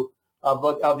debut of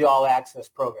the All Access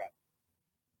program?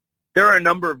 There are a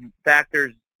number of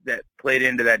factors that played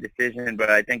into that decision, but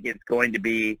I think it's going to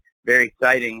be very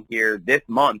exciting here this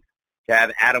month to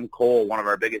have Adam Cole, one of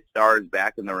our biggest stars,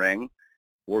 back in the ring.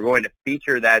 We're going to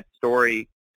feature that story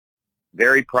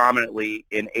very prominently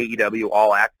in AEW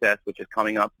All Access, which is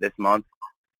coming up this month,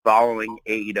 following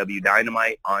AEW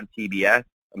Dynamite on TBS.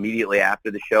 Immediately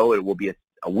after the show, it will be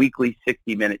a weekly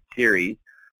 60-minute series,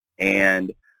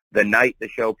 and the night the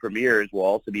show premieres will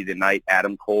also be the night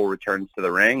Adam Cole returns to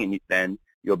the ring, and then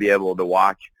you'll be able to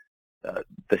watch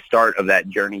the start of that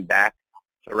journey back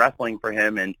to wrestling for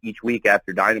him. And each week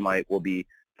after Dynamite, we'll be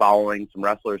following some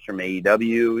wrestlers from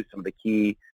AEW, some of the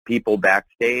key people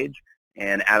backstage,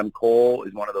 and Adam Cole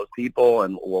is one of those people,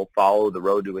 and we'll follow the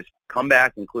road to his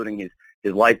comeback, including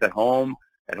his life at home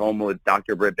with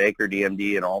Dr. Britt Baker,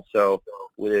 DMD, and also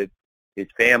with his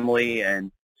family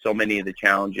and so many of the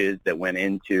challenges that went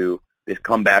into this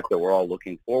comeback that we're all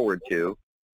looking forward to.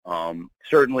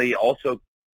 Certainly also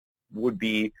would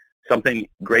be something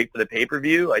great for the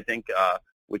pay-per-view, I think,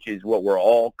 which is what we're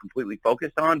all completely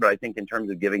focused on. But I think in terms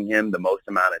of giving him the most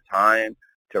amount of time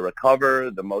to recover,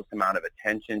 the most amount of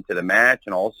attention to the match,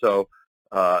 and also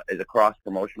as a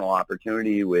cross-promotional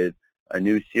opportunity with a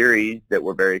new series that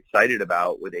we're very excited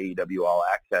about with AEW All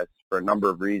Access for a number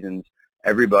of reasons.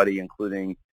 Everybody,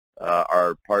 including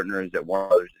our partners at Warner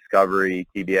Brothers Discovery,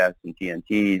 TBS, and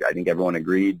TNT, I think everyone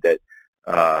agreed that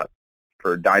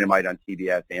for Dynamite on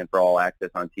TBS and for All Access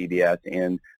on TBS,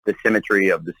 and the symmetry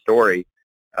of the story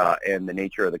and the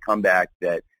nature of the comeback,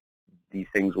 that these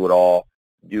things would all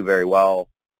do very well,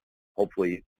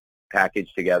 hopefully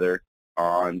packaged together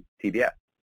on TBS.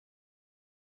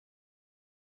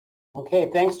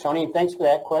 Okay, thanks, Tony. Thanks for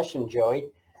that question, Joey.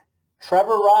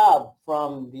 Trevor Robb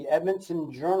from the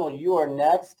Edmonton Journal, you are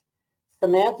next.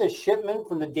 Samantha Shipman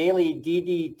from the Daily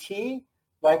DDT. I'd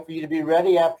like for you to be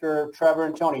ready after Trevor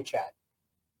and Tony chat.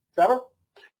 Trevor?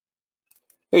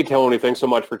 Hey, Tony. Thanks so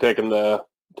much for taking the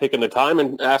time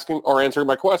and answering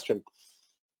my question.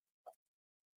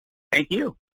 Thank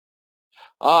you.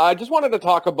 I just wanted to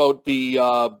talk about the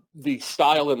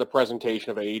style and the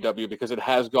presentation of AEW, because it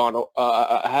has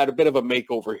had a bit of a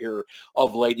makeover here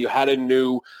of late. You had a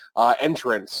new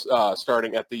entrance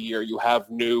starting at the year. You have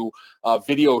new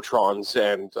videotrons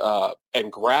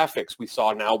and graphics. We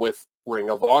saw now with Ring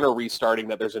of Honor restarting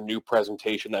that there's a new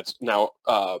presentation that's now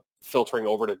filtering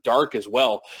over to dark as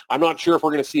well. I'm not sure if we're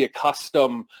going to see a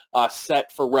custom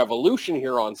set for Revolution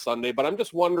here on Sunday, but I'm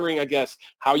just wondering, I guess,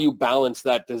 how you balance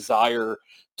that desire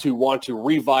to want to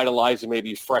revitalize and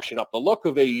maybe freshen up the look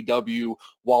of AEW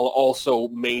while also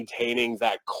maintaining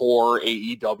that core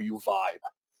AEW vibe.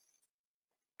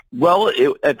 Well,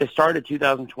 at the start of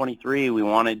 2023, we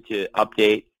wanted to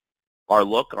update our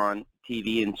look on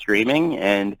TV and streaming,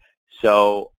 and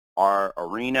so our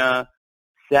arena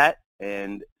set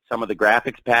and some of the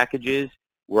graphics packages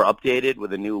were updated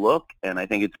with a new look, and I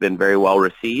think it's been very well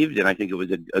received, and I think it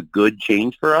was a good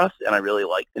change for us, and I really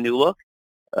like the new look.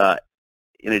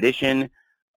 In addition,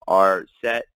 our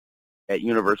set at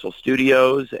Universal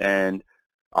Studios and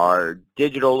our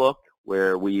digital look,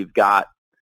 where we've got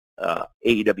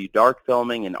AEW Dark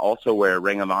filming, and also where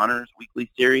Ring of Honor's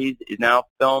weekly series is now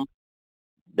filmed,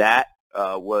 that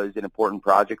was an important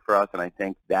project for us, and I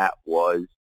think that was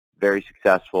very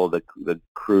successful. The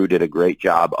crew did a great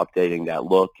job updating that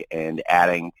look and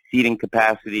adding seating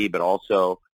capacity, but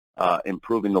also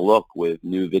improving the look with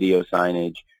new video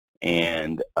signage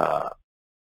and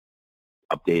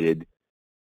updated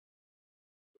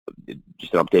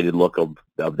look of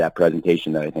that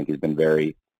presentation that I think has been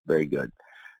very, very good.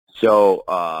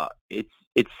 So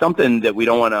it's something that we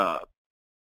don't want to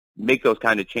make those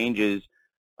kind of changes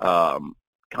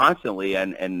constantly,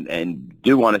 and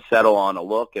do want to settle on a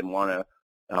look and want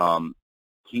to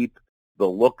keep the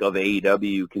look of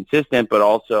AEW consistent, but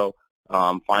also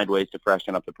find ways to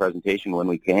freshen up the presentation when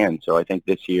we can. So I think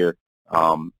this year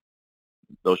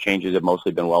those changes have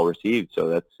mostly been well received.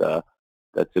 So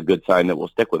that's a good sign that we'll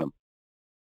stick with them.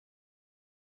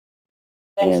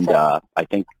 Thanks, and I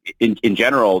think in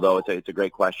general, though, it's a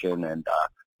great question, and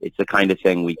it's the kind of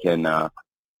thing we can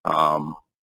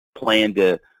plan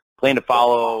to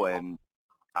follow. And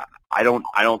I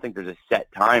don't think there's a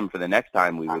set time for the next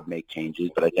time we would make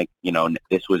changes, but I think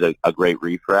this was a great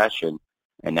refresh, and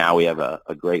now we have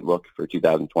a great look for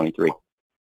 2023.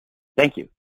 Thank you.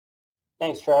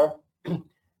 Thanks, Trevor.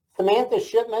 Samantha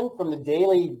Shipman from the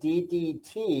Daily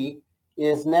DDT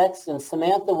is next, and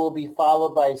Samantha will be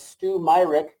followed by Stu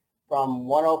Myrick from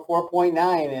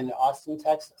 104.9 in Austin,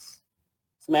 Texas.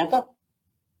 Samantha?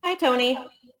 Hi, Tony.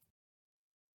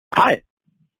 Hi.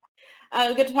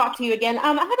 Good to talk to you again. I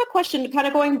have a question kind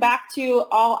of going back to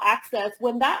All Access.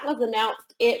 When that was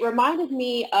announced, it reminded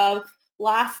me of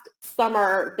last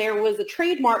summer there was a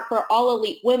trademark for All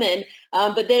Elite Women,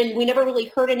 but then we never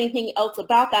really heard anything else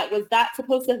about that. Was that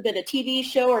supposed to have been a TV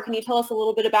show, or can you tell us a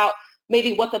little bit about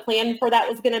maybe what the plan for that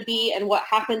was going to be and what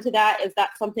happened to that? Is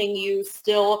that something you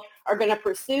still are going to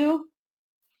pursue?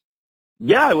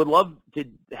 Yeah, I would love to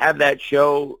have that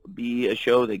show be a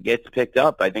show that gets picked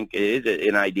up. I think it is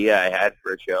an idea I had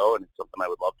for a show, and it's something I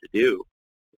would love to do,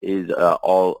 is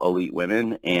All Elite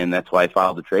Women, and that's why I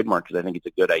filed the trademark, because I think it's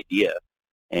a good idea.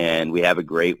 And we have a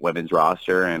great women's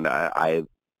roster, and I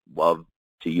love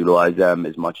to utilize them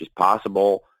as much as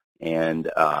possible. And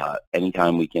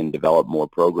anytime we can develop more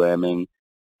programming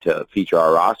to feature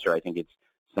our roster, I think it's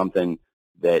something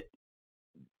that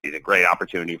is a great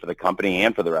opportunity for the company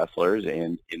and for the wrestlers.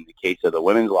 And in the case of the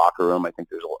women's locker room, I think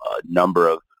there's a number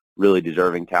of really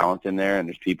deserving talent in there, and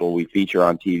there's people we feature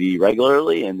on TV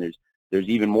regularly, and there's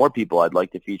even more people I'd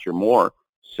like to feature more.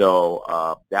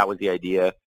 So that was the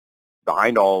idea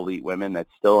behind All Elite Women.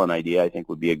 That's still an idea I think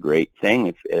would be a great thing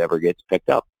if it ever gets picked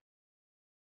up.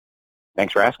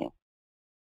 Thanks for asking.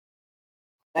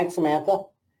 Thanks, Samantha.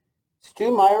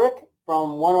 Stu Myrick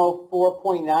from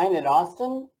 104.9 in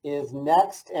Austin is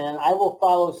next, and I will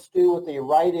follow Stu with a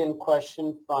write-in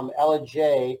question from Ella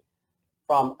J.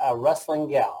 from A Wrestling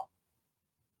Gal.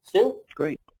 Stu?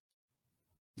 Great.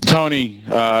 Tony,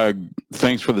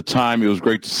 thanks for the time. It was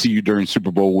great to see you during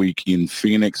Super Bowl week in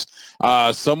Phoenix.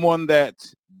 Someone that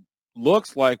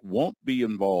looks like won't be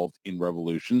involved in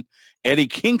Revolution, Eddie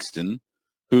Kingston,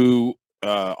 who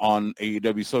on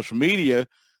AEW social media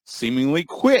seemingly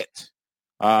quit.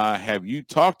 Have you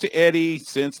talked to Eddie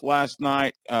since last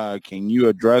night? Can you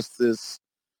address this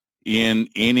in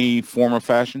any form or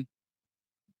fashion?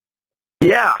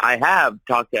 Yeah, I have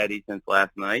talked to Eddie since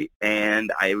last night,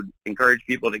 and I would encourage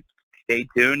people to stay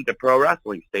tuned to pro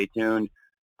wrestling. Stay tuned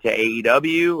to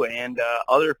AEW and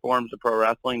other forms of pro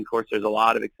wrestling. Of course, there's a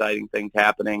lot of exciting things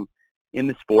happening in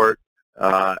the sport,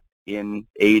 in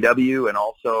AEW, and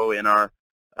also in our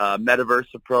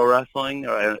metaverse of pro wrestling,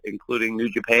 including New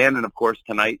Japan, and of course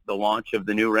tonight the launch of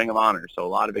the new Ring of Honor. So a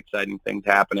lot of exciting things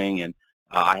happening, and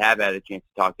I have had a chance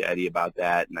to talk to Eddie about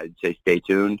that, and I'd say stay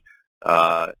tuned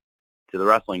to the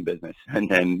wrestling business, and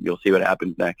then you'll see what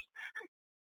happens next.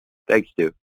 Thanks,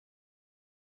 Stu.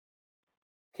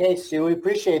 Okay, Stu, we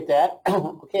appreciate that.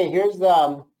 Okay, here's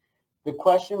the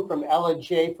question from Ella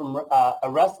J. from A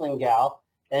Wrestling Gal,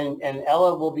 and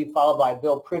Ella will be followed by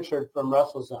Bill Pritchard from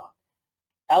WrestleZone.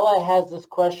 Ella has this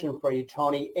question for you,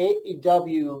 Tony.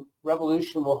 AEW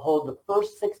Revolution will hold the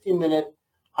first 60-minute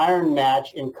Iron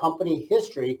match in company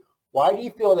history. Why do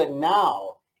you feel that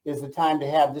now is the time to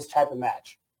have this type of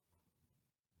match?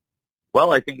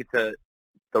 Well, I think it's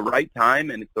the right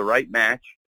time, and it's the right match.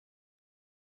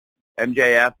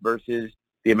 MJF versus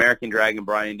the American Dragon,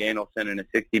 Bryan Danielson, in a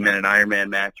 60-minute Ironman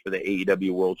match for the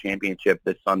AEW World Championship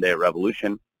this Sunday at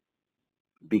Revolution,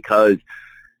 because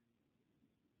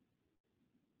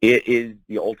it is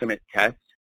the ultimate test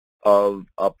of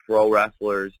a pro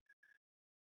wrestler's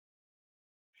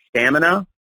stamina,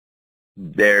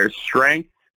 their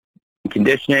strength,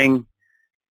 conditioning,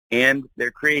 and their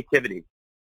creativity.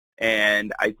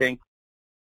 And I think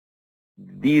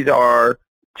these are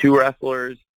two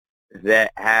wrestlers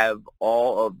that have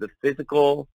all of the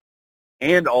physical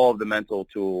and all of the mental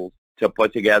tools to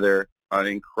put together an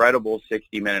incredible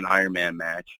 60-minute Ironman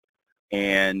match.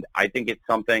 And I think it's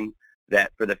something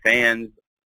that for the fans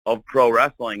of pro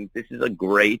wrestling, this is a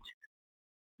great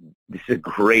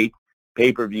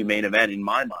pay-per-view main event in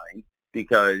my mind,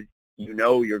 because you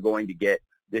know you're going to get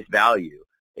this value.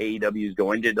 AEW is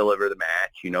going to deliver the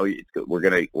match. You know, we're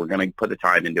gonna put the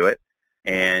time into it,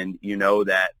 and you know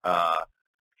that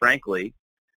frankly,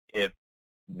 if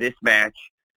this match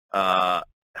for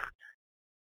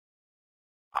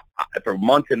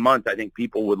months and months, I think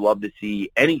people would love to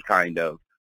see any kind of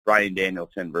Bryan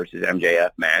Danielson versus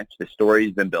MJF match. The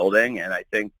story's been building, and I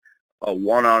think a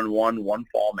one-on-one,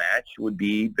 one-fall match would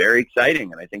be very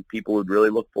exciting, and I think people would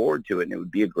really look forward to it, and it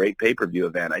would be a great pay-per-view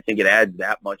event. I think it adds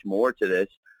that much more to this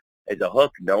as a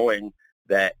hook, knowing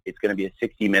that it's going to be a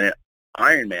 60-minute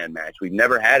Ironman match. We've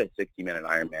never had a 60-minute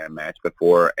Ironman match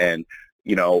before, and,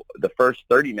 you know, the first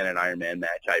 30-minute Ironman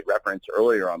match I referenced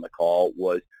earlier on the call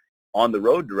was on the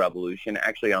road to Revolution,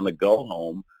 actually on the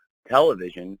go-home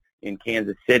television in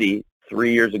Kansas City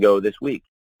 3 years ago this week.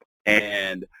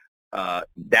 And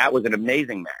that was an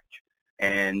amazing match.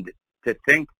 And to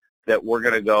think that we're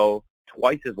going to go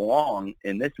twice as long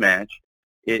in this match,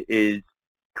 it is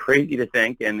crazy to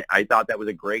think. And I thought that was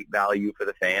a great value for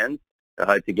the fans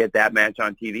to get that match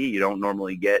on TV. You don't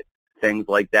normally get things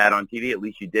like that on TV. At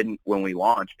least you didn't when we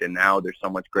launched. And now there's so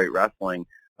much great wrestling,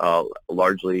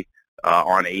 largely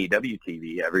on AEW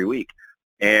TV every week.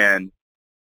 And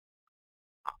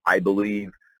I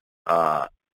believe the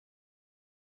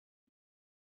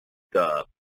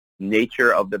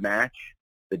nature of the match,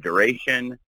 the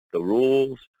duration, the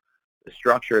rules, the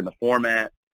structure and the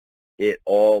format, it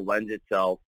all lends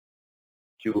itself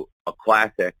to a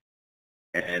classic.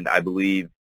 And I believe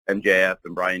MJF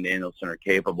and Bryan Danielson are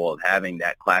capable of having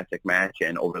that classic match.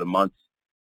 And over the months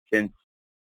since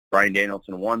Bryan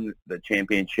Danielson won the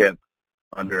championship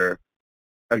under,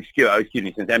 since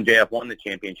MJF won the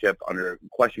championship under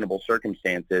questionable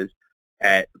circumstances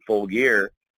at Full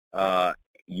Gear,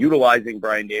 utilizing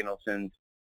Bryan Danielson's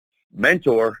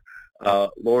mentor,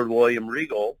 Lord William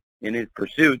Regal, in his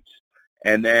pursuits,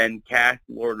 and then cast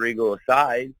Lord Regal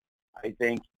aside, I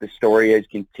think the story has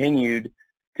continued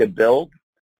to build,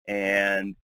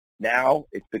 and now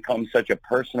it's become such a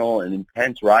personal and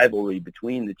intense rivalry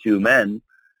between the two men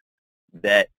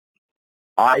that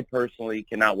I personally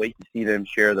cannot wait to see them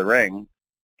share the ring.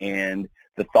 And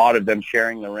the thought of them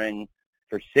sharing the ring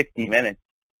for 60 minutes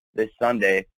this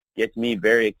Sunday gets me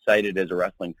very excited as a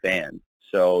wrestling fan.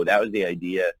 So that was the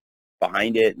idea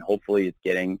behind it, and hopefully it's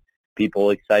getting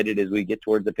people excited as we get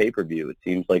towards the pay-per-view. It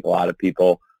seems like a lot of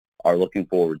people are looking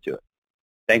forward to it.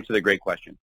 Thanks for the great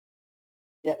question.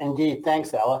 Yeah, indeed.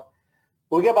 Thanks, Ella.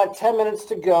 We got about 10 minutes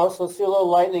to go, so let's do a little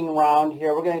lightning round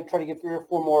here. We're going to try to get 3 or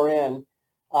 4 more in.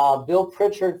 Bill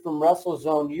Pritchard from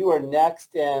WrestleZone, you are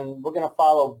next, and we're going to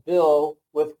follow Bill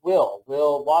with Will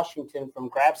Washington from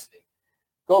Grab City.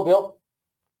 Go, Bill.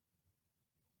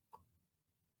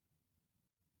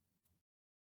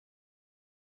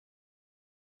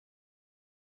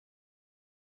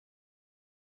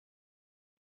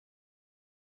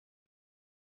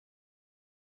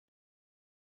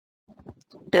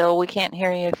 Bill, we can't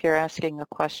hear you if you're asking a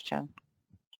question.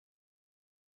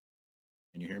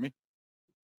 Can you hear me?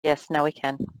 Yes, now we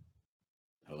can.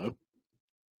 Hello?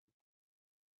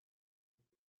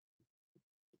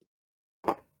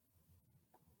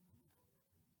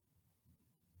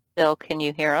 Bill, can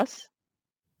you hear us?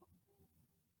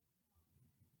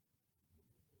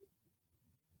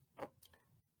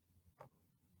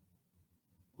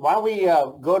 Why don't we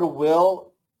go to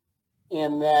Will,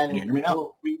 and then Can you hear me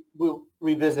now? we'll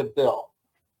revisit Bill.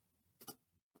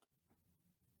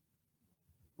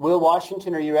 Will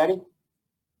Washington, are you ready?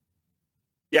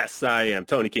 Yes, I am.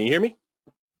 Tony, can you hear me?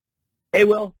 Hey,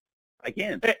 Will. I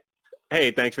can. Hey,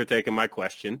 thanks for taking my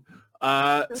question.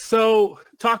 So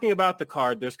talking about the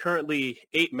card, there's currently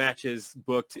 8 matches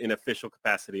booked in official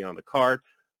capacity on the card,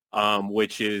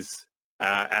 which is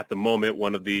at the moment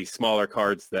one of the smaller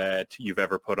cards that you've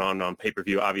ever put on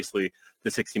pay-per-view. Obviously,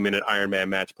 the 60-minute Iron Man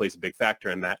match plays a big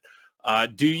factor in that.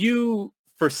 Do you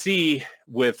foresee,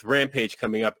 with Rampage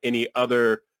coming up, any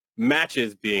other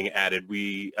matches being added?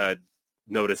 We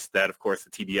noticed that, of course, the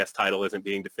TBS title isn't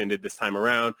being defended this time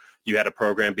around. You had a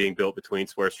program being built between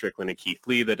Swerve Strickland and Keith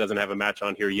Lee that doesn't have a match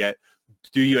on here yet.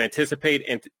 Do you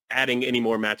anticipate adding any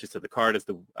more matches to the card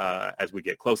as we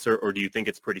get closer, or do you think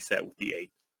it's pretty set with the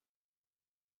 8?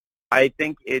 I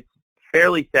think it's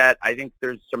fairly set. I think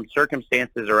there's some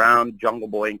circumstances around Jungle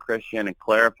Boy and Christian and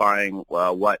clarifying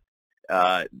what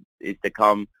is to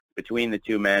come between the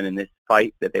two men in this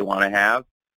fight that they want to have.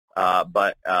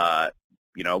 But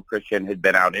Christian had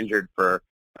been out injured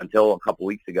until a couple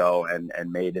weeks ago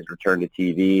and made his return to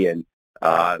TV. And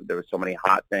there were so many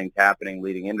hot things happening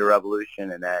leading into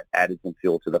Revolution, and that added some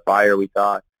fuel to the fire, we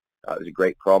thought. It was a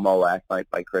great promo last night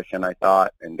by Christian, I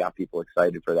thought, and got people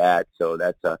excited for that. So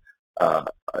that's a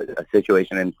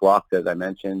situation in flux, as I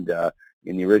mentioned,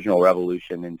 in the original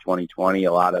Revolution in 2020,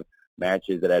 a lot of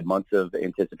matches that had months of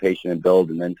anticipation and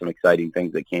build, and then some exciting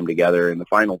things that came together in the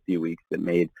final few weeks that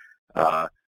made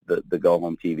the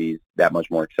go-home TVs that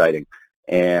much more exciting.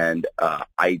 And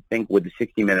I think with the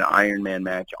 60-minute Iron Man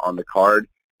match on the card,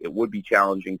 it would be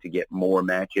challenging to get more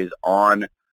matches on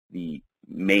the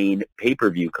main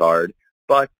pay-per-view card.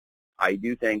 But I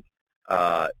do think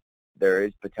there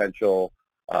is potential.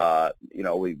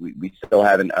 We still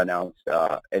haven't announced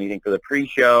anything for the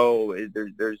pre-show.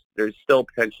 There's still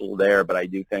potential there, but I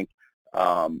do think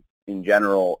in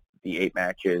general the 8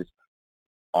 matches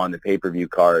on the pay-per-view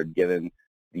card, given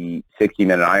the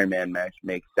 60-minute Iron Man match,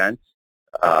 makes sense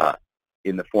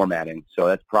in the formatting. So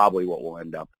that's probably what we'll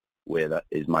end up with,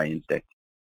 is my instinct.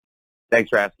 Thanks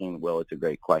for asking, Will. It's a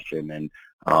great question, and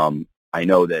I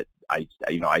know that I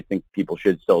think people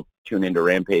should still tune into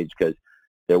Rampage because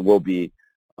there will be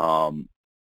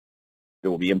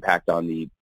impact on the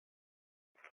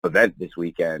event this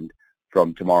weekend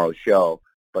from tomorrow's show.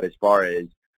 But as far as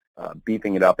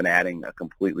beefing it up and adding a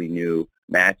completely new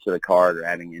match to the card or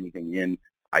adding anything in,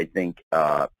 I think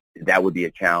that would be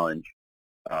a challenge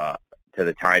to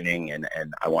the timing, and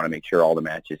I want to make sure all the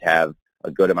matches have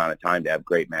a good amount of time to have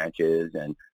great matches.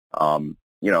 And,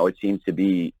 it seems to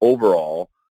be overall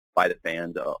by the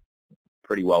fans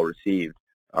pretty well received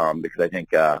because I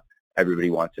think everybody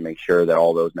wants to make sure that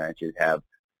all those matches have,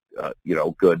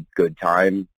 good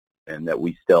time, and that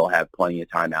we still have plenty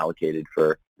of time allocated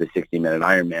for the 60-minute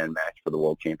Ironman match for the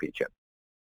World Championship.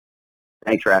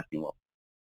 Thanks for asking, Will.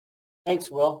 Thanks,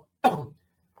 Will.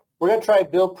 We're going to try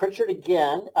Bill Pritchard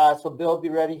again. So Bill, be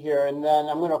ready here. And then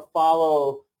I'm going to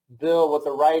follow Bill with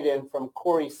a write-in from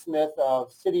Corey Smith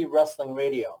of City Wrestling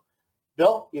Radio.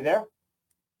 Bill, you there?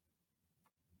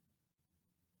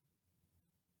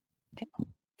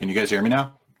 Can you guys hear me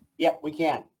now? Yep, we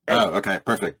can. Oh, okay,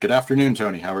 perfect. Good afternoon,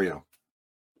 Tony. How are you?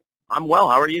 I'm well.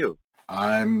 How are you?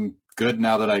 I'm good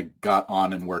now that I got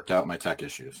on and worked out my tech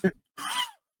issues.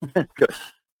 Good.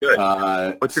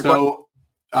 What's your question?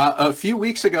 A few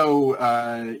weeks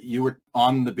ago, you were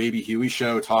on the Baby Huey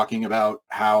show talking about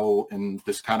how, and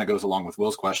this kind of goes along with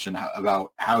Will's question,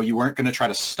 about how you weren't going to try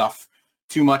to stuff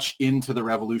too much into the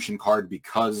Revolution card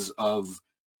because of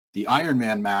the Iron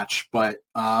Man match. But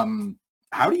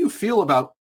how do you feel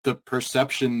about the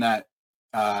perception that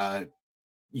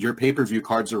your pay-per-view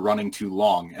cards are running too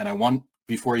long? And I want,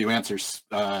 before you answer,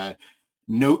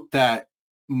 note that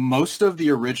most of the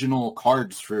original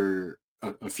cards for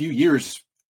a few years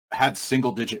had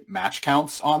single-digit match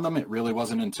counts on them. It really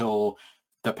wasn't until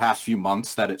the past few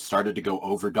months that it started to go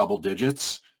over double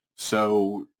digits.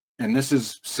 So, and this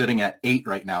is sitting at 8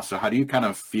 right now. So how do you kind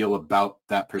of feel about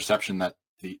that perception that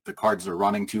the cards are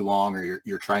running too long, or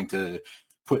you're trying to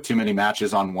put too many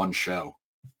matches on one show?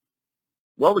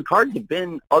 Well, the cards have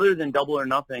been, other than Double or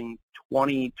Nothing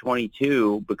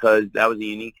 2022, because that was a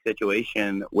unique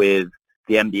situation with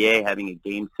the NBA having a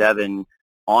Game 7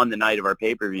 on the night of our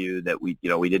pay-per-view, that we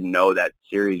didn't know that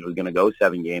series was going to go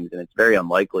 7 games, and it's very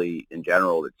unlikely in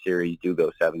general that series do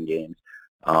go 7 games.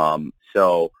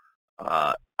 So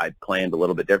I planned a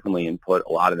little bit differently and put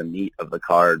a lot of the meat of the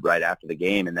card right after the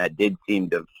game, and that did seem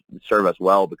to serve us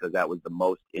well because that was the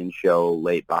most in-show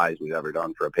late buys we've ever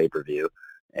done for a pay-per-view.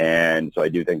 And so I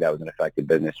do think that was an effective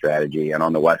business strategy. And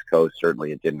on the West Coast,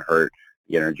 certainly it didn't hurt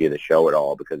the energy of the show at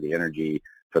all, because the energy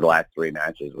for the last 3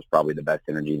 matches was probably the best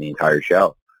energy in the entire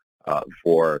show,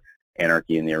 for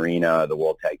Anarchy in the Arena, the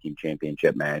World Tag Team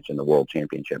Championship match, and the World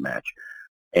Championship match.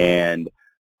 And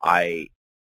I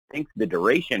think the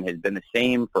duration has been the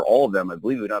same for all of them. I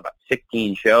believe we've done about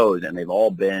 16 shows, and they've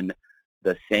all been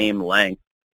the same length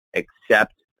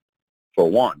except for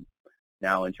one.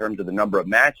 Now, in terms of the number of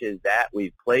matches that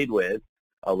we've played with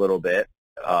a little bit,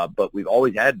 but we've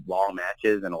always had long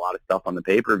matches and a lot of stuff on the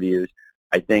pay-per-views.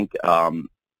 I think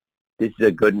this is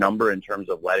a good number in terms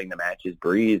of letting the matches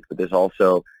breathe, but this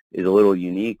also is a little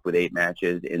unique with 8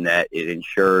 matches in that it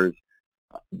ensures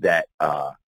that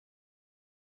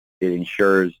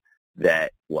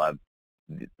we'll have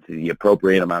the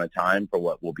appropriate amount of time for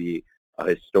what will be a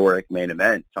historic main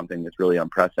event, something that's really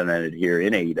unprecedented here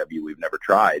in AEW. We've never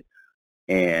tried.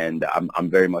 And I'm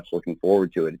very much looking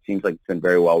forward to it. It seems like it's been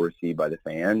very well received by the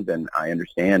fans, and I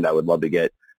understand. I would love to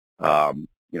get,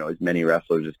 as many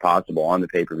wrestlers as possible on the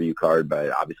pay-per-view card,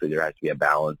 but obviously there has to be a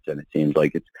balance, and it seems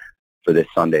like for this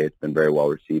Sunday, it's been very well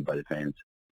received by the fans.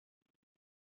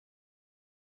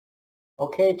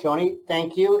 Okay, Tony,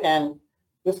 thank you. And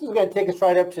this is going to take us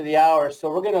right up to the hour,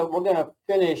 so we're gonna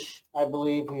finish, I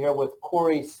believe, here with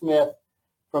Corey Smith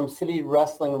from City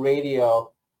Wrestling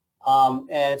Radio. And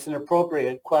it's an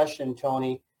appropriate question,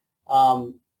 Tony,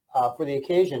 for the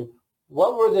occasion.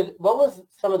 What was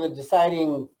some of the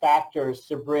deciding factors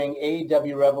to bring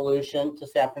AEW Revolution to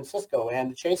San Francisco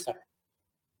and the Chase Center?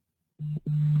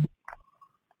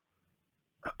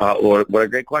 What a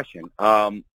great question.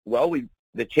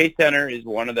 The Chase Center is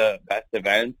one of the best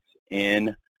events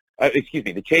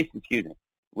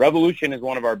Revolution is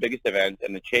one of our biggest events,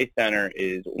 and the Chase Center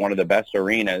is one of the best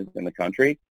arenas in the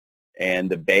country. And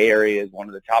the Bay Area is one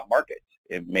of the top markets.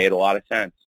 It made a lot of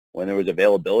sense when there was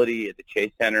availability at the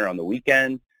Chase Center on the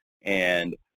weekend,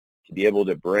 and to be able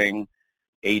to bring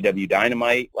AEW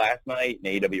Dynamite last night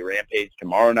and AEW Rampage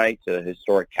tomorrow night to the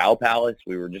historic Cow Palace.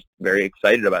 We were just very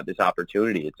excited about this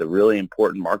opportunity. It's a really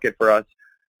important market for us.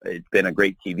 It's been a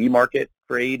great TV market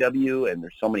for AEW, and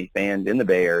there's so many fans in the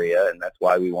Bay Area, and that's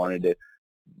why we wanted to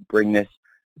bring this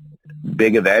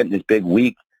big event, this big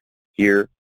week here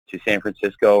to San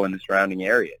Francisco and the surrounding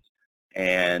areas.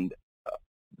 And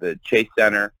the Chase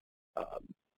Center,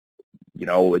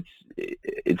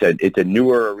 it's a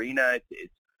newer arena. It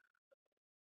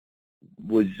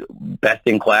was best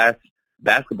in class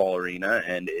basketball arena,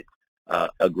 and it's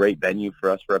a great venue for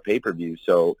us for a pay-per-view.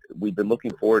 So we've been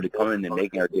looking forward to coming and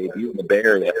making our debut in the Bay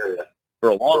Area for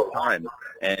a long time,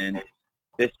 and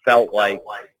this felt like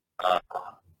the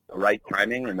right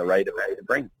timing and the right event to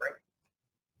bring.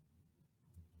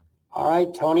 All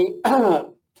right, Tony.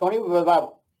 Tony, we have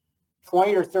about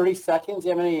 20 or 30 seconds. Do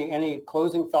you have any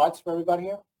closing thoughts for everybody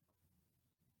here?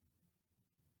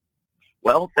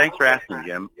 Well, thanks for asking,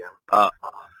 Jim.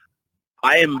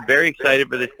 I am very excited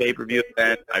for this pay-per-view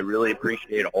event. I really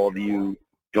appreciate all of you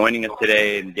joining us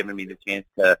today and giving me the chance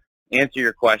to answer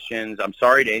your questions. I'm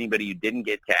sorry to anybody who didn't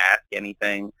get to ask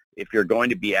anything. If you're going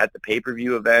to be at the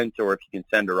pay-per-view event, or if you can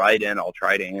send a write-in, I'll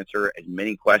try to answer as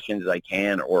many questions as I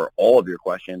can, or all of your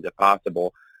questions if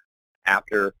possible,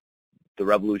 after the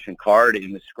Revolution card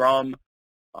in the scrum.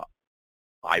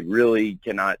 I really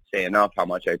cannot say enough how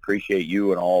much I appreciate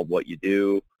you and all of what you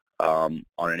do. On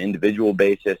an individual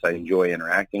basis, I enjoy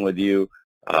interacting with you.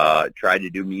 Try to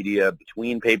do media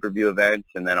between pay-per-view events,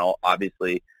 and then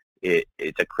obviously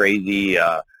it's a crazy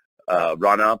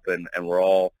run-up, and we're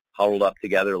all huddled up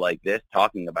together like this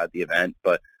talking about the event.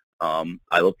 But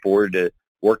I look forward to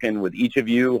working with each of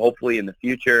you, hopefully in the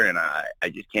future, and I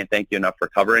just can't thank you enough for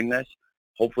covering this.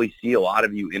 Hopefully see a lot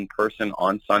of you in person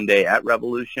on Sunday at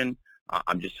Revolution.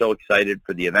 I'm just so excited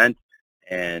for the event,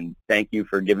 and thank you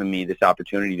for giving me this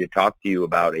opportunity to talk to you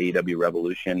about AEW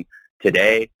Revolution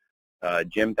today.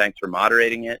 Jim, thanks for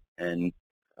moderating it, and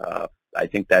I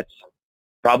think that's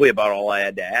probably about all I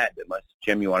had to add, unless,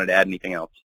 Jim, you wanted to add anything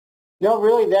else. No,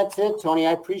 really, that's it, Tony.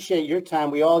 I appreciate your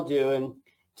time. We all do. And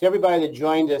to everybody that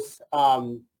joined us,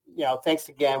 thanks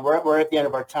again. We're at the end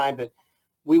of our time, but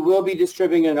we will be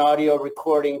distributing an audio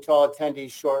recording to all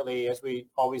attendees shortly, as we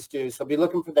always do. So be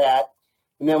looking for that.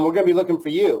 And then we're going to be looking for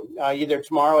you, either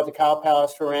tomorrow at the Cow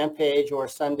Palace for Rampage or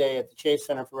Sunday at the Chase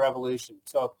Center for Revolution.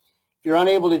 So if you're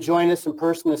unable to join us in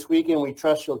person this weekend, we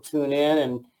trust you'll tune in.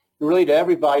 And really, to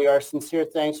everybody, our sincere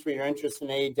thanks for your interest in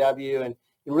AEW and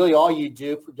really all you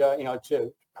do for,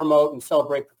 to promote and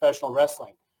celebrate professional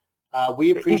wrestling. We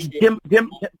appreciate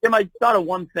Jim, I thought of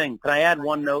one thing. Can I add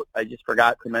one note I just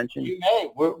forgot to mention? You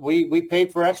may. We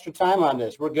paid for extra time on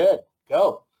this. We're good.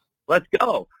 Go. Let's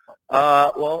go.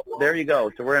 Well, there you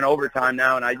go. So we're in overtime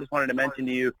now, and I just wanted to mention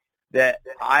to you that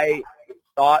I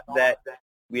thought that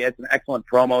we had some excellent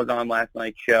promos on last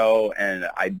night's show, and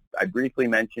I briefly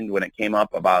mentioned when it came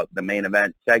up about the main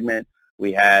event segment.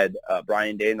 We had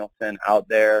Bryan Danielson out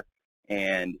there,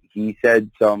 and he said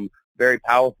some very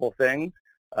powerful things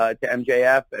to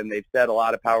MJF, and they've said a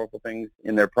lot of powerful things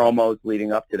in their promos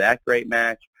leading up to that great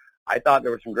match. I thought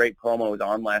there were some great promos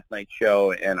on last night's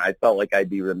show, and I felt like I'd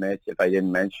be remiss if I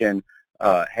didn't mention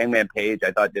Hangman Page.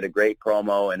 I thought did a great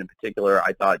promo, and in particular,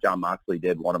 I thought Jon Moxley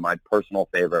did one of my personal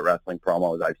favorite wrestling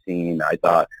promos I've seen. I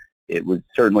thought it was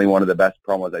certainly one of the best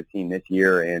promos I've seen this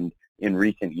year and in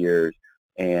recent years,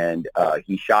 and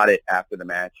he shot it after the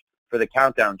match for the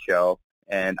Countdown show,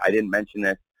 and I didn't mention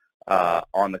this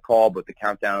on the call, but the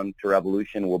Countdown to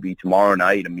Revolution will be tomorrow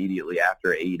night immediately after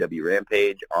AEW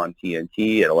Rampage on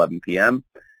TNT at 11 p.m.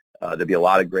 There'll be a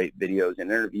lot of great videos and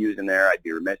interviews in there. I'd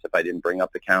be remiss if I didn't bring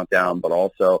up the Countdown, but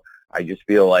also I just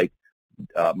feel like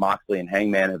Moxley and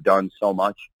Hangman have done so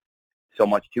much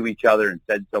to each other and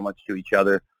said so much to each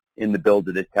other in the build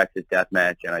to this Texas Death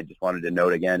Match, and I just wanted to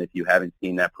note again, if you haven't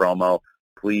seen that promo,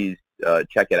 please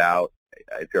check it out.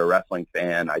 If you're a wrestling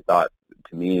fan, I thought,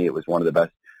 to me, it was one of the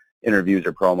best interviews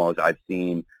or promos I've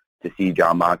seen, to see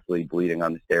Jon Moxley bleeding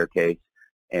on the staircase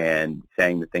and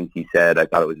saying the things he said. I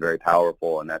thought it was very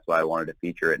powerful, and that's why I wanted to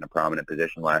feature it in a prominent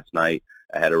position last night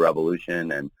ahead of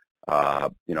Revolution. And,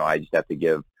 I just have to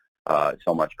give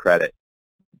so much credit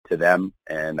to them,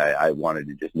 and I wanted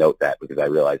to just note that because I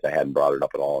realized I hadn't brought it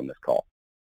up at all in this call.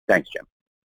 Thanks, Jim.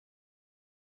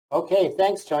 Okay,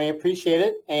 thanks, Tony. Appreciate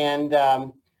it. And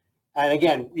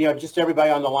again, just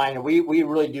everybody on the line, we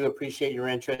really do appreciate your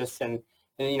interest, and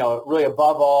really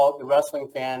above all, the wrestling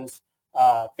fans,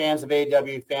 fans of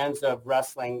AEW, fans of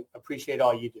wrestling, appreciate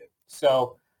all you do.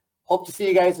 So hope to see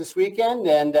you guys this weekend,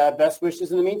 and best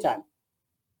wishes in the meantime.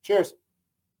 Cheers.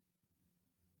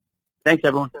 Thanks,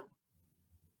 everyone.